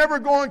are never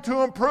going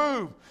to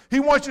improve. He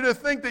wants you to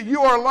think that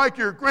you are like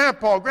your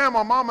grandpa,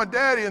 grandma, mama,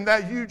 daddy, and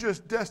that you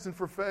just destined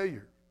for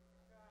failure.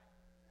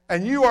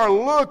 And you are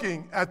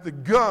looking at the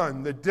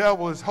gun the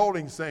devil is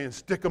holding saying,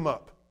 stick them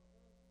up.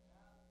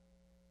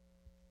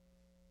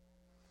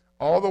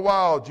 All the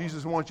while,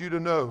 Jesus wants you to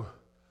know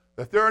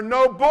that there are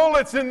no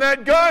bullets in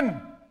that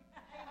gun.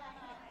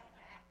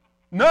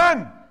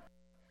 None.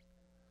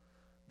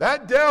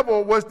 That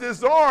devil was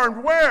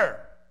disarmed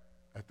where?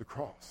 At the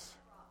cross.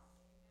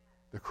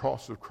 The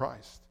cross of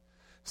Christ.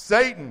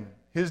 Satan,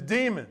 his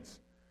demons,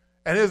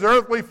 and his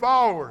earthly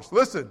followers,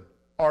 listen,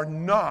 are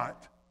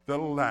not the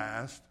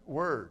last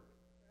word.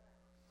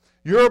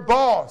 Your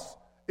boss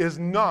is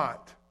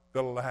not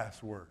the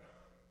last word.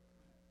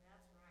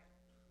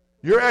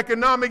 Your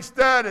economic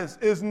status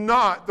is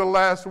not the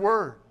last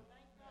word.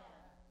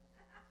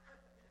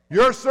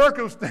 Your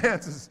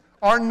circumstances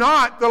are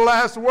not the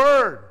last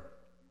word.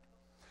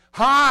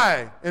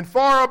 High and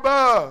far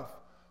above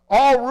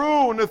all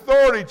rule and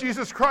authority,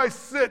 Jesus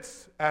Christ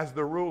sits as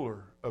the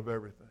ruler of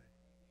everything.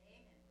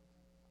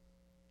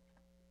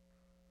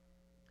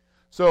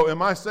 So,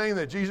 am I saying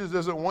that Jesus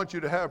doesn't want you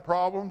to have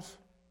problems?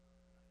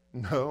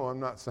 No, I'm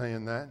not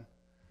saying that.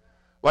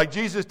 Like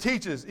Jesus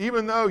teaches,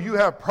 even though you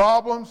have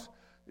problems,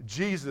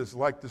 Jesus,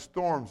 like the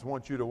storms,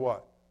 wants you to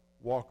what?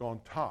 Walk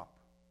on top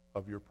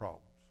of your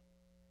problems.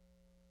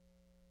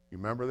 You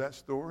remember that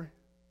story?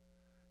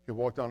 He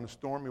walked on the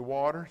stormy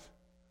waters.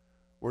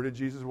 Where did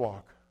Jesus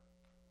walk?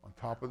 On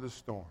top of the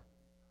storm.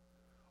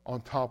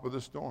 On top of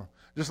the storm.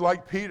 Just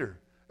like Peter,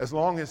 as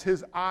long as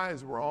his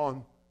eyes were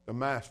on the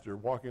Master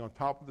walking on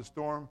top of the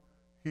storm,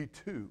 he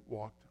too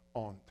walked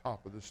on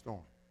top of the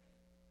storm.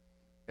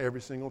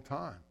 Every single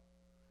time.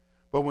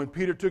 But when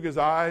Peter took his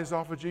eyes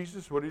off of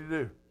Jesus, what did he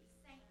do?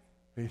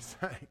 He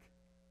sank.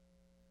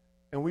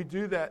 And we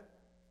do that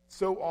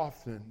so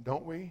often,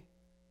 don't we?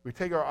 We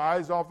take our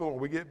eyes off the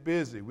Lord. We get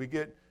busy. We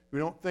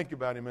don't think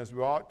about him as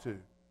we ought to.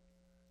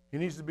 He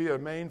needs to be a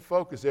main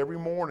focus every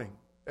morning,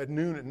 at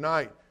noon, at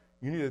night.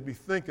 You need to be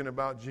thinking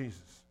about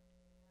Jesus.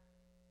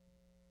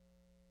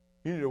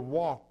 You need to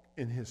walk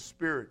in his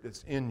spirit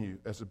that's in you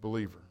as a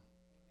believer.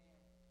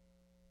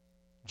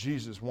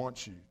 Jesus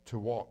wants you to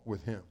walk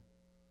with him.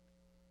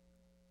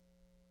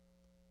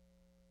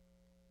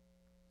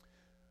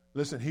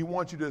 Listen, he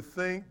wants you to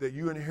think that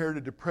you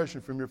inherited depression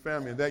from your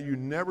family and that you're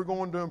never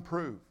going to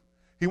improve.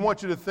 He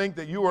wants you to think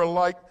that you are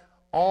like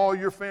all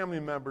your family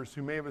members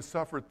who may have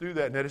suffered through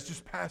that and that it's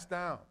just passed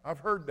down. I've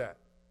heard that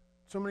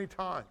so many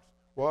times.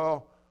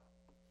 Well,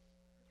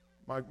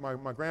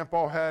 my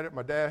grandpa had it,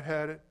 my dad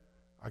had it,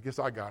 I guess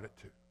I got it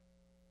too.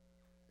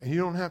 And you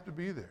don't have to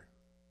be there.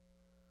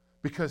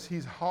 Because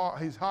he's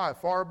high,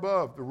 far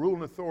above the rule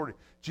and authority.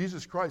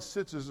 Jesus Christ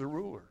sits as a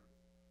ruler.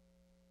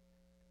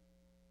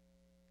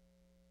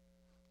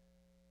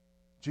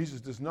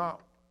 Jesus does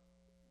not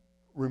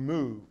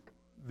remove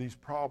these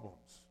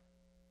problems,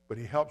 but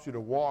he helps you to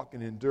walk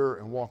and endure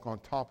and walk on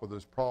top of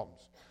those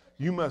problems.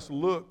 You must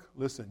look,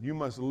 listen, you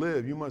must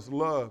live, you must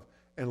love,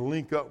 and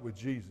link up with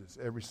Jesus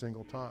every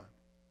single time.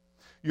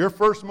 Your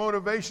first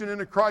motivation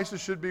in a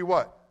crisis should be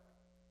what?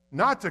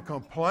 Not to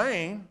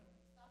complain.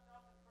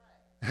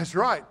 That's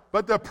right.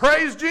 But to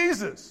praise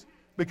Jesus.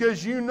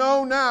 Because you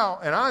know now,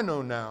 and I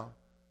know now,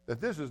 that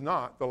this is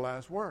not the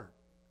last word.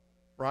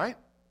 Right?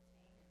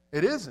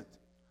 It isn't.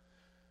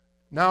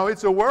 Now,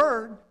 it's a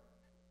word,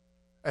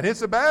 and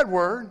it's a bad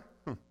word,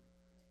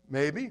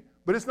 maybe,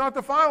 but it's not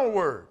the final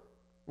word.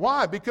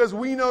 Why? Because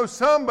we know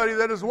somebody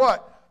that is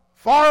what?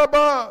 Far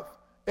above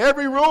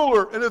every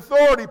ruler and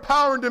authority,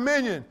 power and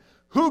dominion.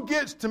 Who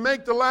gets to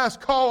make the last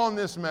call on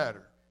this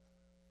matter?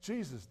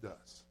 Jesus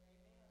does.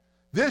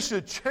 This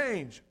should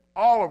change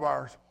all of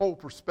our whole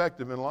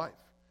perspective in life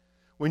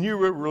when you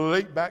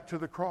relate back to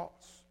the cross.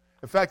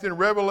 In fact, in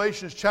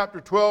Revelation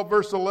chapter 12,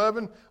 verse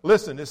 11,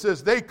 listen, it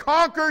says, they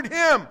conquered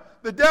him,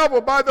 the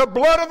devil, by the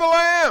blood of the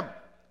Lamb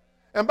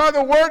and by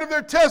the word of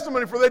their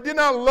testimony, for they did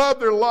not love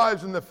their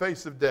lives in the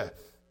face of death.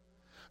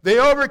 They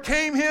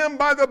overcame him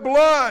by the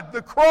blood,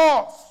 the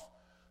cross.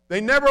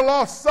 They never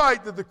lost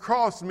sight that the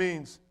cross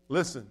means,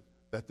 listen,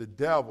 that the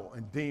devil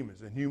and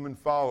demons and human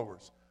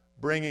followers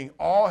bringing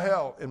all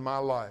hell in my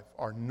life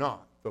are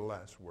not the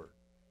last word.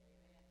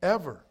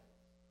 Ever.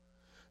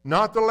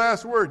 Not the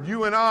last word.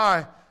 You and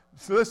I,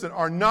 listen,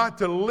 are not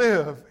to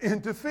live in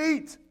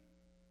defeat.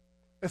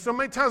 And so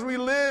many times we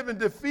live in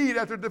defeat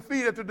after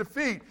defeat after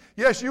defeat.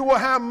 Yes, you will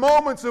have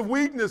moments of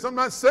weakness. I'm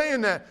not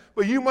saying that.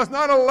 But you must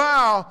not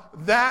allow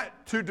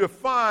that to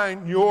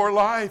define your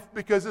life,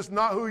 because it's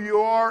not who you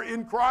are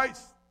in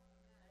Christ.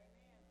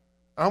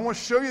 I want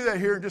to show you that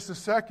here in just a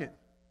second.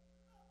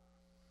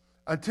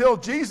 Until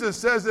Jesus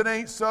says it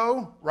ain't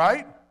so,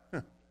 right?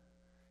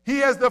 He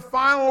has the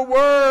final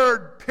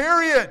word,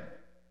 period.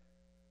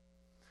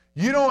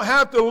 You don't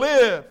have to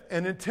live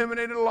an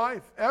intimidated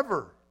life,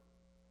 ever.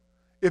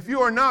 If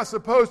you are not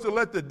supposed to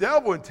let the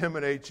devil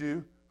intimidate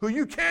you, who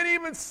you can't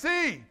even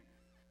see,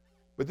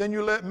 but then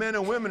you let men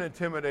and women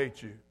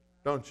intimidate you,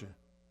 don't you?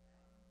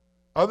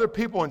 Other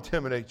people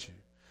intimidate you.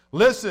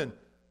 Listen,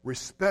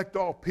 respect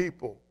all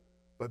people,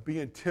 but be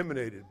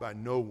intimidated by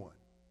no one.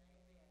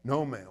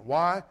 No man.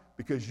 Why?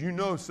 Because you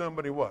know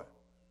somebody what?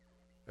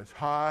 That's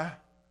high,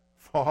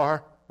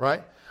 far,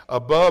 right?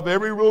 Above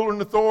every ruler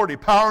and authority,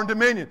 power and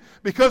dominion.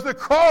 Because the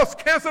cross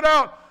canceled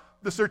out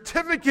the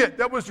certificate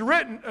that was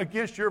written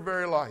against your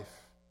very life.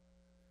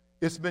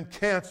 It's been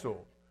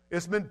canceled.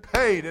 It's been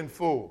paid in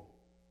full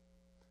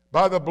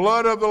by the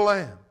blood of the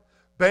Lamb.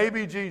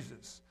 Baby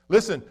Jesus.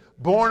 Listen,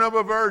 born of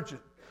a virgin,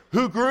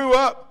 who grew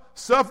up,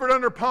 suffered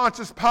under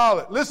Pontius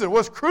Pilate. Listen,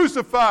 was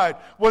crucified,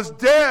 was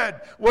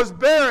dead, was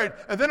buried,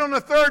 and then on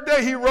the third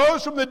day he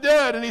rose from the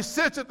dead, and he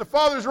sits at the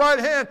Father's right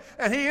hand,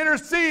 and he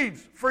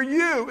intercedes for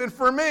you and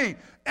for me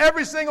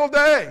every single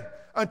day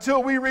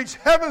until we reach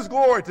heaven's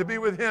glory to be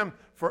with him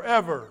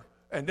forever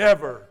and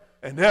ever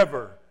and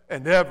ever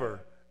and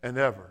ever and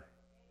ever.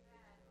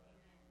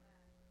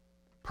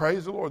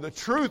 Praise the Lord. The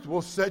truth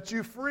will set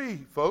you free,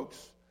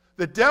 folks.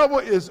 The devil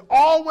is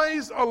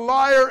always a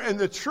liar, and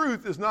the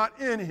truth is not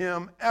in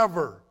him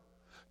ever.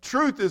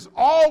 Truth is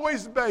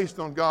always based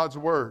on God's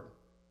word.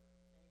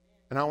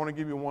 And I want to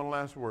give you one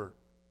last word.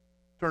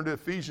 Turn to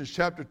Ephesians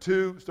chapter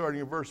 2,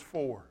 starting in verse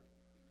 4.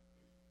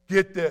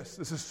 Get this.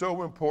 This is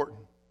so important.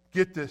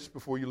 Get this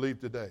before you leave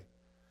today.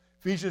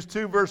 Ephesians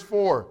 2, verse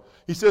 4.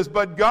 He says,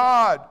 but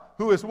God,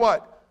 who is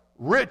what?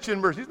 Rich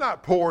in mercy. He's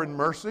not poor in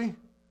mercy,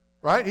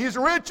 right? He's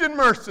rich in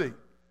mercy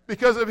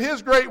because of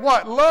his great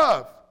what?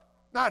 Love.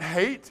 Not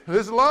hate,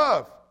 his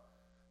love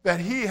that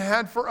he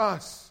had for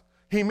us.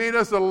 He made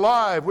us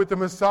alive with the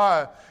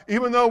Messiah,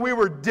 even though we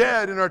were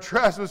dead in our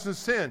trespasses and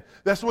sin.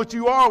 That's what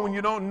you are when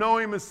you don't know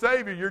him as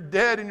Savior. You're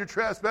dead in your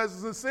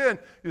trespasses and sin.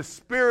 The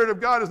Spirit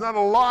of God is not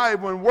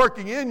alive when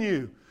working in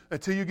you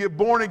until you get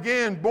born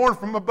again, born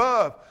from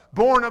above,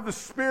 born of the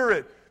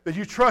Spirit, that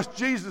you trust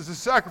Jesus'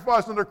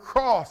 sacrifice on the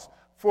cross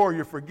for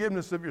your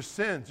forgiveness of your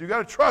sins. You've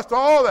got to trust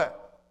all that.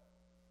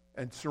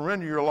 And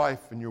surrender your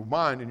life and your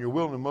mind and your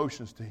will and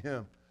emotions to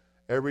him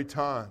every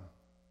time.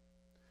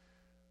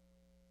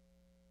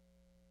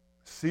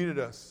 Seated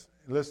us.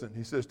 Listen,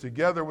 he says,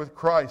 together with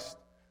Christ.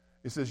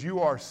 He says, you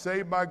are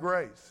saved by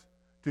grace.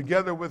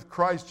 Together with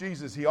Christ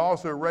Jesus, he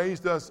also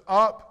raised us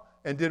up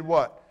and did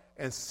what?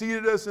 And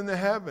seated us in the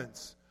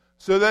heavens,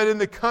 so that in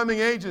the coming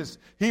ages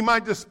he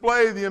might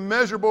display the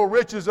immeasurable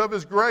riches of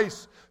his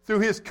grace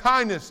through his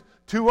kindness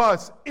to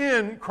us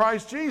in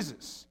Christ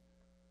Jesus.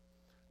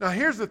 Now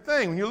here's the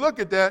thing. When you look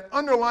at that,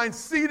 underline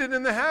seated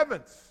in the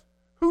heavens.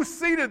 Who's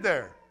seated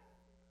there?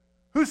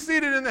 Who's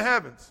seated in the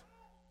heavens?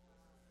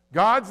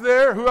 God's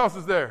there. Who else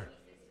is there?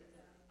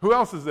 Who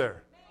else is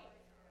there?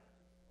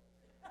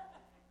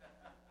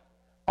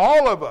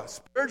 All of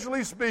us,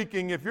 spiritually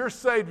speaking, if you're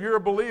saved, you're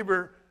a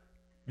believer,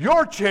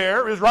 your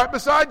chair is right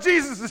beside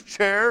Jesus'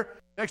 chair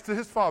next to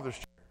his Father's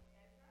chair.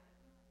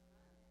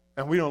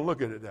 And we don't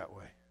look at it that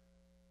way.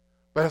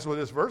 But that's what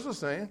this verse is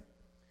saying.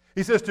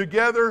 He says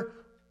together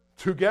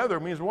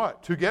means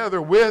what?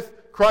 Together with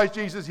Christ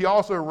Jesus, he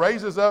also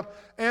raises up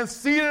and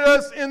seated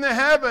us in the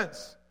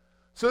heavens,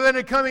 so that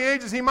in coming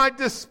ages he might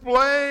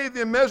display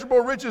the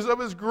immeasurable riches of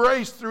his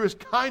grace through his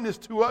kindness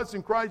to us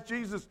in Christ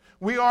Jesus.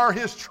 We are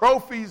his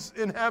trophies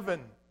in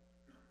heaven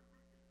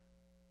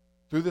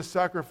through the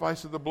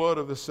sacrifice of the blood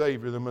of the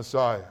Savior, the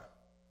Messiah.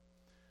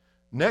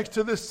 Next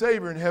to the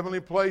Savior in heavenly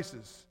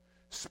places,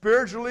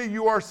 Spiritually,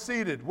 you are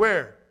seated.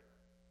 Where?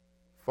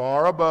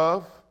 Far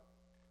above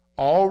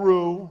all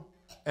rule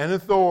and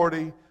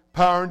authority,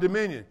 power and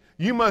dominion.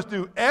 You must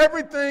do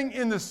everything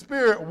in the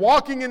Spirit,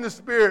 walking in the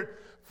Spirit,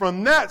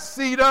 from that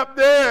seat up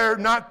there,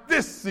 not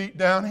this seat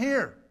down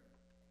here.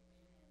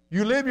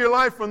 You live your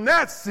life from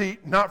that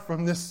seat, not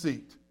from this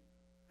seat.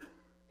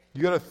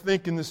 You got to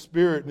think in the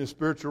Spirit, in the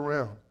spiritual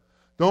realm.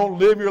 Don't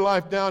live your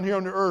life down here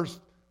on the earth,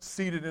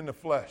 seated in the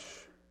flesh.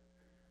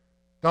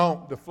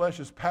 Don't. The flesh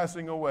is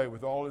passing away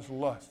with all its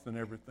lust and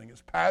everything.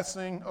 It's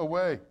passing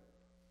away.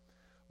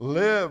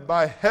 Live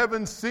by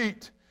heaven's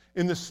seat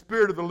in the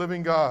Spirit of the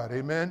living God.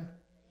 Amen?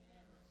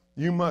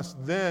 You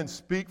must then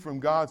speak from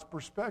God's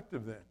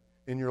perspective then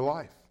in your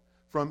life.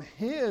 From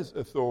His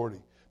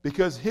authority.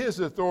 Because His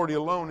authority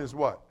alone is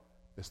what?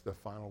 It's the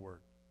final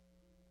word.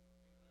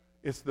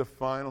 It's the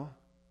final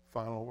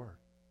word.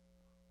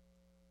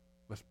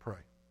 Let's pray.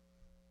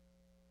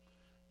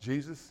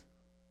 Jesus,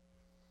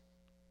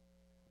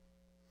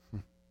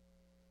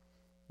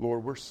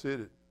 Lord, we're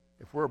seated.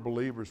 If we're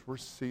believers, we're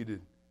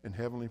seated in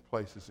heavenly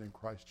places in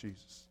Christ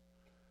Jesus.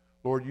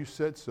 Lord, you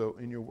said so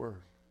in your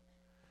word.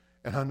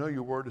 And I know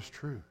your word is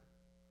true.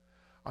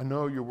 I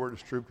know your word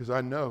is true because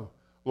I know,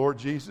 Lord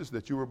Jesus,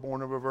 that you were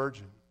born of a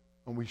virgin.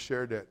 And we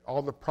shared that.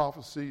 All the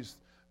prophecies,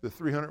 the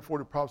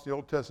 340 prophecies of the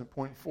Old Testament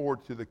point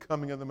forward to the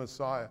coming of the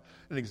Messiah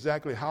and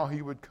exactly how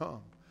he would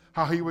come.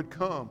 How he would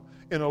come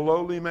in a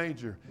lowly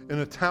manger in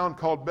a town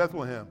called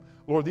Bethlehem.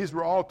 Lord, these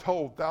were all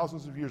told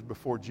thousands of years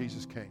before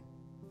Jesus came.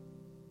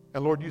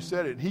 And Lord, you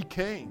said it. He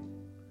came.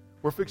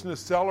 We're fixing to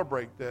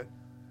celebrate that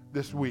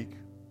this week.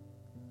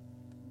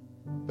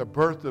 The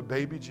birth of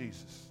baby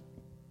Jesus.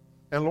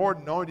 And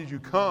Lord, not only did you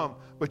come,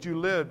 but you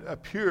lived a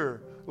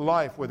pure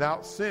life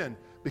without sin.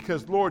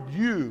 Because, Lord,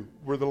 you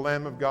were the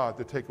Lamb of God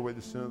to take away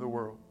the sin of the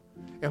world.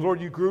 And,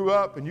 Lord, you grew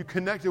up and you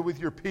connected with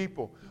your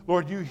people.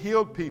 Lord, you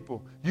healed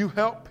people. You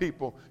helped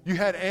people. You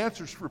had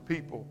answers for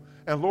people.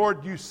 And,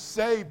 Lord, you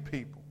saved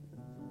people.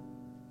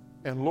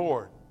 And,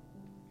 Lord,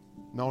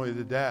 not only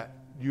did that,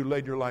 you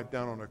laid your life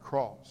down on a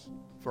cross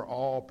for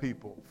all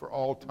people, for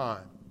all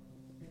time.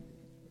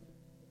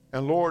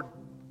 And, Lord,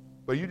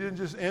 but you didn't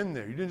just end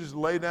there. You didn't just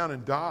lay down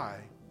and die.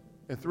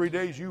 In 3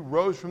 days, you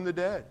rose from the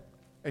dead.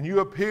 And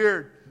you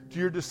appeared to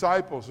your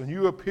disciples, and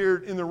you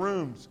appeared in the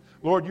rooms.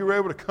 Lord, you were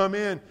able to come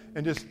in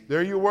and just,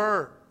 there you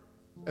were.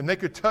 And they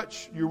could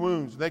touch your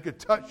wounds. They could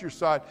touch your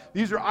side.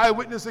 These are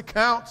eyewitness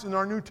accounts in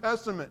our New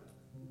Testament.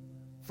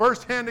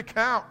 First-hand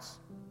accounts.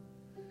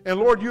 And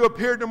Lord, you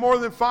appeared to more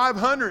than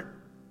 500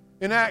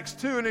 in Acts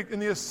 2 in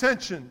the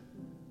ascension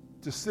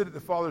to sit at the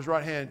Father's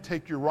right hand and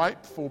take your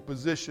rightful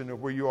position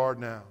of where you are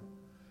now.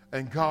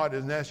 And God,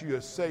 and as you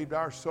have saved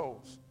our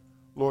souls,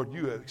 Lord,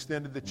 you have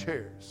extended the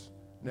chairs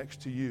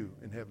next to you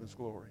in heaven's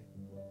glory.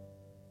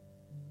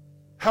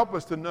 Help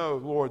us to know,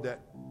 Lord, that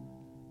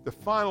the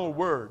final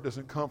word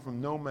doesn't come from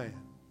no man.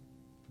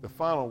 The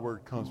final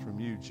word comes from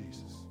you,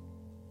 Jesus.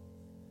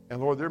 And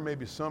Lord, there may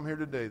be some here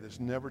today that's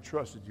never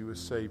trusted you as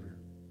Savior.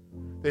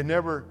 They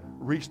never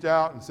reached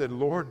out and said,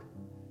 Lord,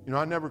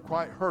 I never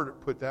quite heard it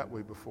put that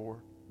way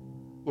before.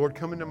 Lord,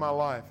 come into my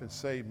life and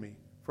save me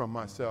from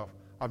myself.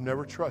 I've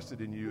never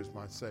trusted in you as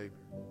my Savior.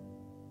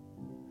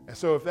 And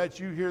so if that's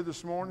you here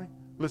this morning,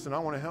 listen, I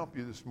want to help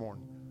you this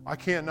morning. I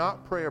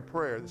cannot pray a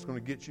prayer that's going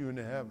to get you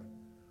into heaven.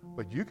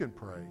 But you can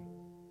pray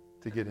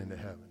to get into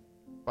heaven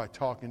by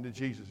talking to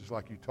Jesus, just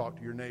like you talk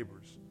to your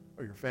neighbors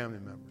or your family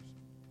members.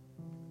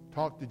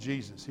 Talk to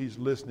Jesus. He's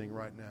listening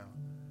right now.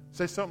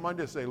 Say something like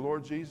this. Say,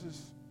 Lord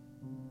Jesus,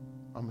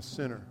 I'm a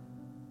sinner.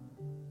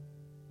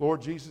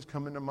 Lord Jesus,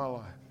 come into my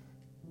life.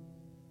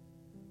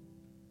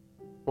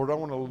 Lord, I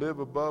want to live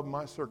above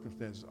my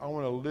circumstances. I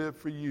want to live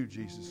for you,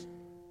 Jesus,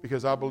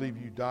 because I believe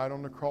you died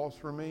on the cross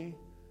for me,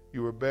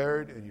 you were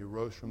buried, and you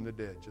rose from the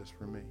dead just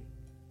for me.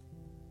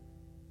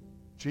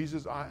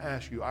 Jesus, I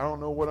ask you, I don't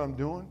know what I'm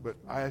doing, but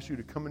I ask you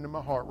to come into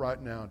my heart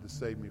right now to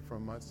save me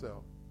from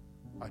myself.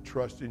 I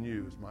trust in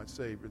you as my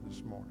Savior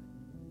this morning.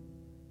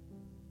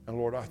 And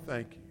Lord, I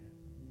thank you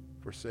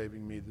for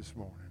saving me this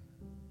morning.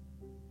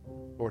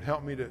 Lord,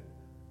 help me to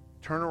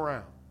turn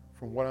around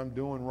from what I'm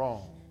doing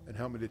wrong and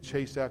help me to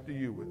chase after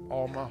you with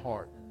all my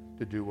heart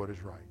to do what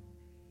is right.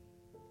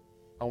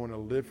 I want to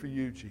live for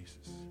you,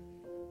 Jesus,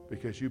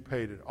 because you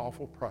paid an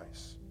awful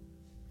price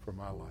for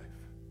my life.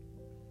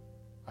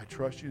 I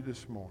trust you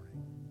this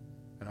morning,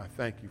 and I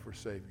thank you for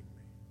saving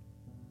me.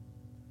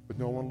 With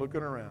no one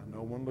looking around,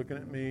 no one looking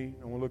at me,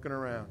 no one looking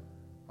around,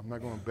 I'm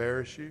not going to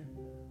embarrass you.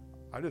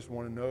 I just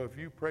want to know if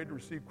you prayed to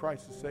receive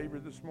Christ as Savior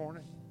this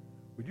morning,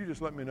 would you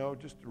just let me know,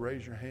 just to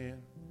raise your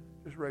hand?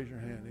 Just raise your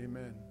hand.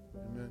 Amen.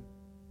 Amen.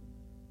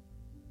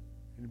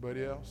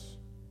 Anybody else?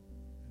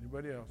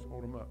 Anybody else?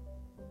 Hold them up.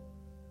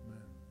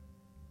 Amen.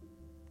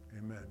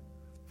 Amen.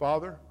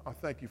 Father, I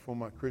thank you for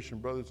my Christian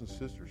brothers and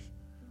sisters.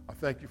 I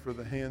thank you for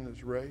the hand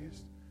that's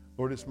raised.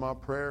 Lord, it's my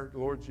prayer,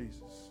 Lord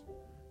Jesus,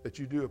 that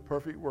you do a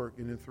perfect work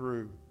in and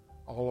through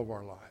all of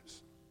our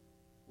lives,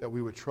 that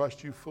we would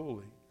trust you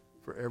fully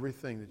for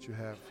everything that you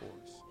have for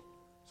us.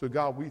 So,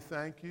 God, we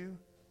thank you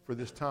for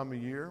this time of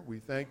year. We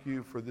thank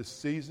you for this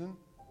season.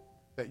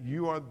 that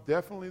you are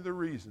definitely the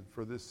reason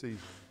for this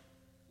season.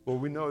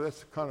 Lord, we know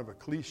that's kind of a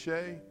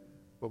cliche,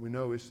 but we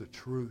know it's the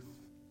truth.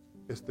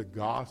 It's the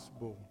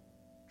gospel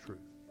truth.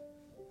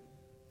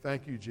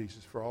 Thank you,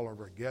 Jesus, for all of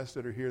our guests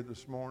that are here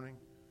this morning.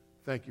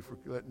 Thank you for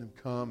letting them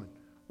come and,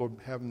 Lord,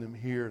 having them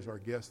here as our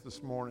guests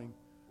this morning.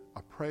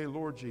 I pray,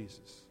 Lord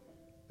Jesus,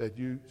 that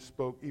you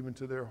spoke even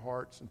to their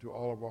hearts and to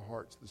all of our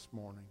hearts this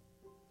morning.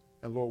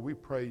 And, Lord, we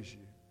praise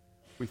you.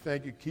 We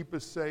thank you. Keep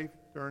us safe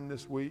during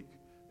this week.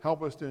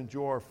 Help us to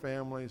enjoy our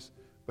families,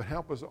 but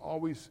help us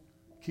always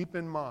keep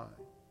in mind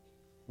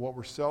what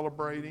we're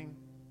celebrating,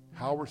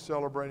 how we're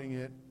celebrating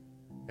it,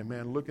 and,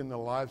 man, look in the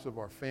lives of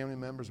our family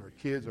members, our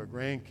kids, our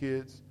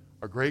grandkids,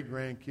 our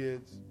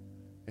great-grandkids,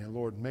 and,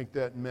 Lord, make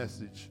that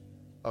message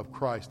of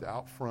Christ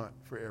out front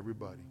for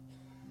everybody.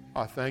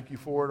 I thank you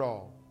for it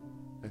all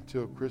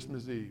until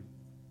Christmas Eve.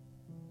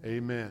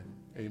 Amen,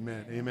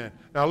 amen, amen.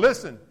 Now,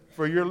 listen,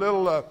 for your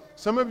little,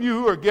 some of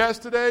you who are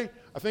guests today,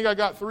 I think I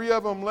got 3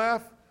 of them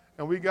left,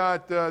 and we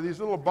got these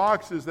little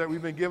boxes that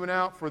we've been giving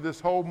out for this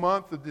whole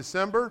month of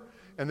December,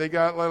 and they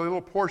got a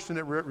little portion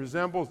that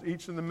resembles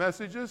each of the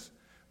messages.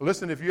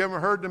 Listen, if you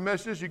haven't heard the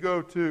messages, you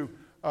go to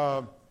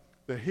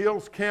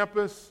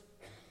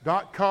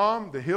thehillscampus.com,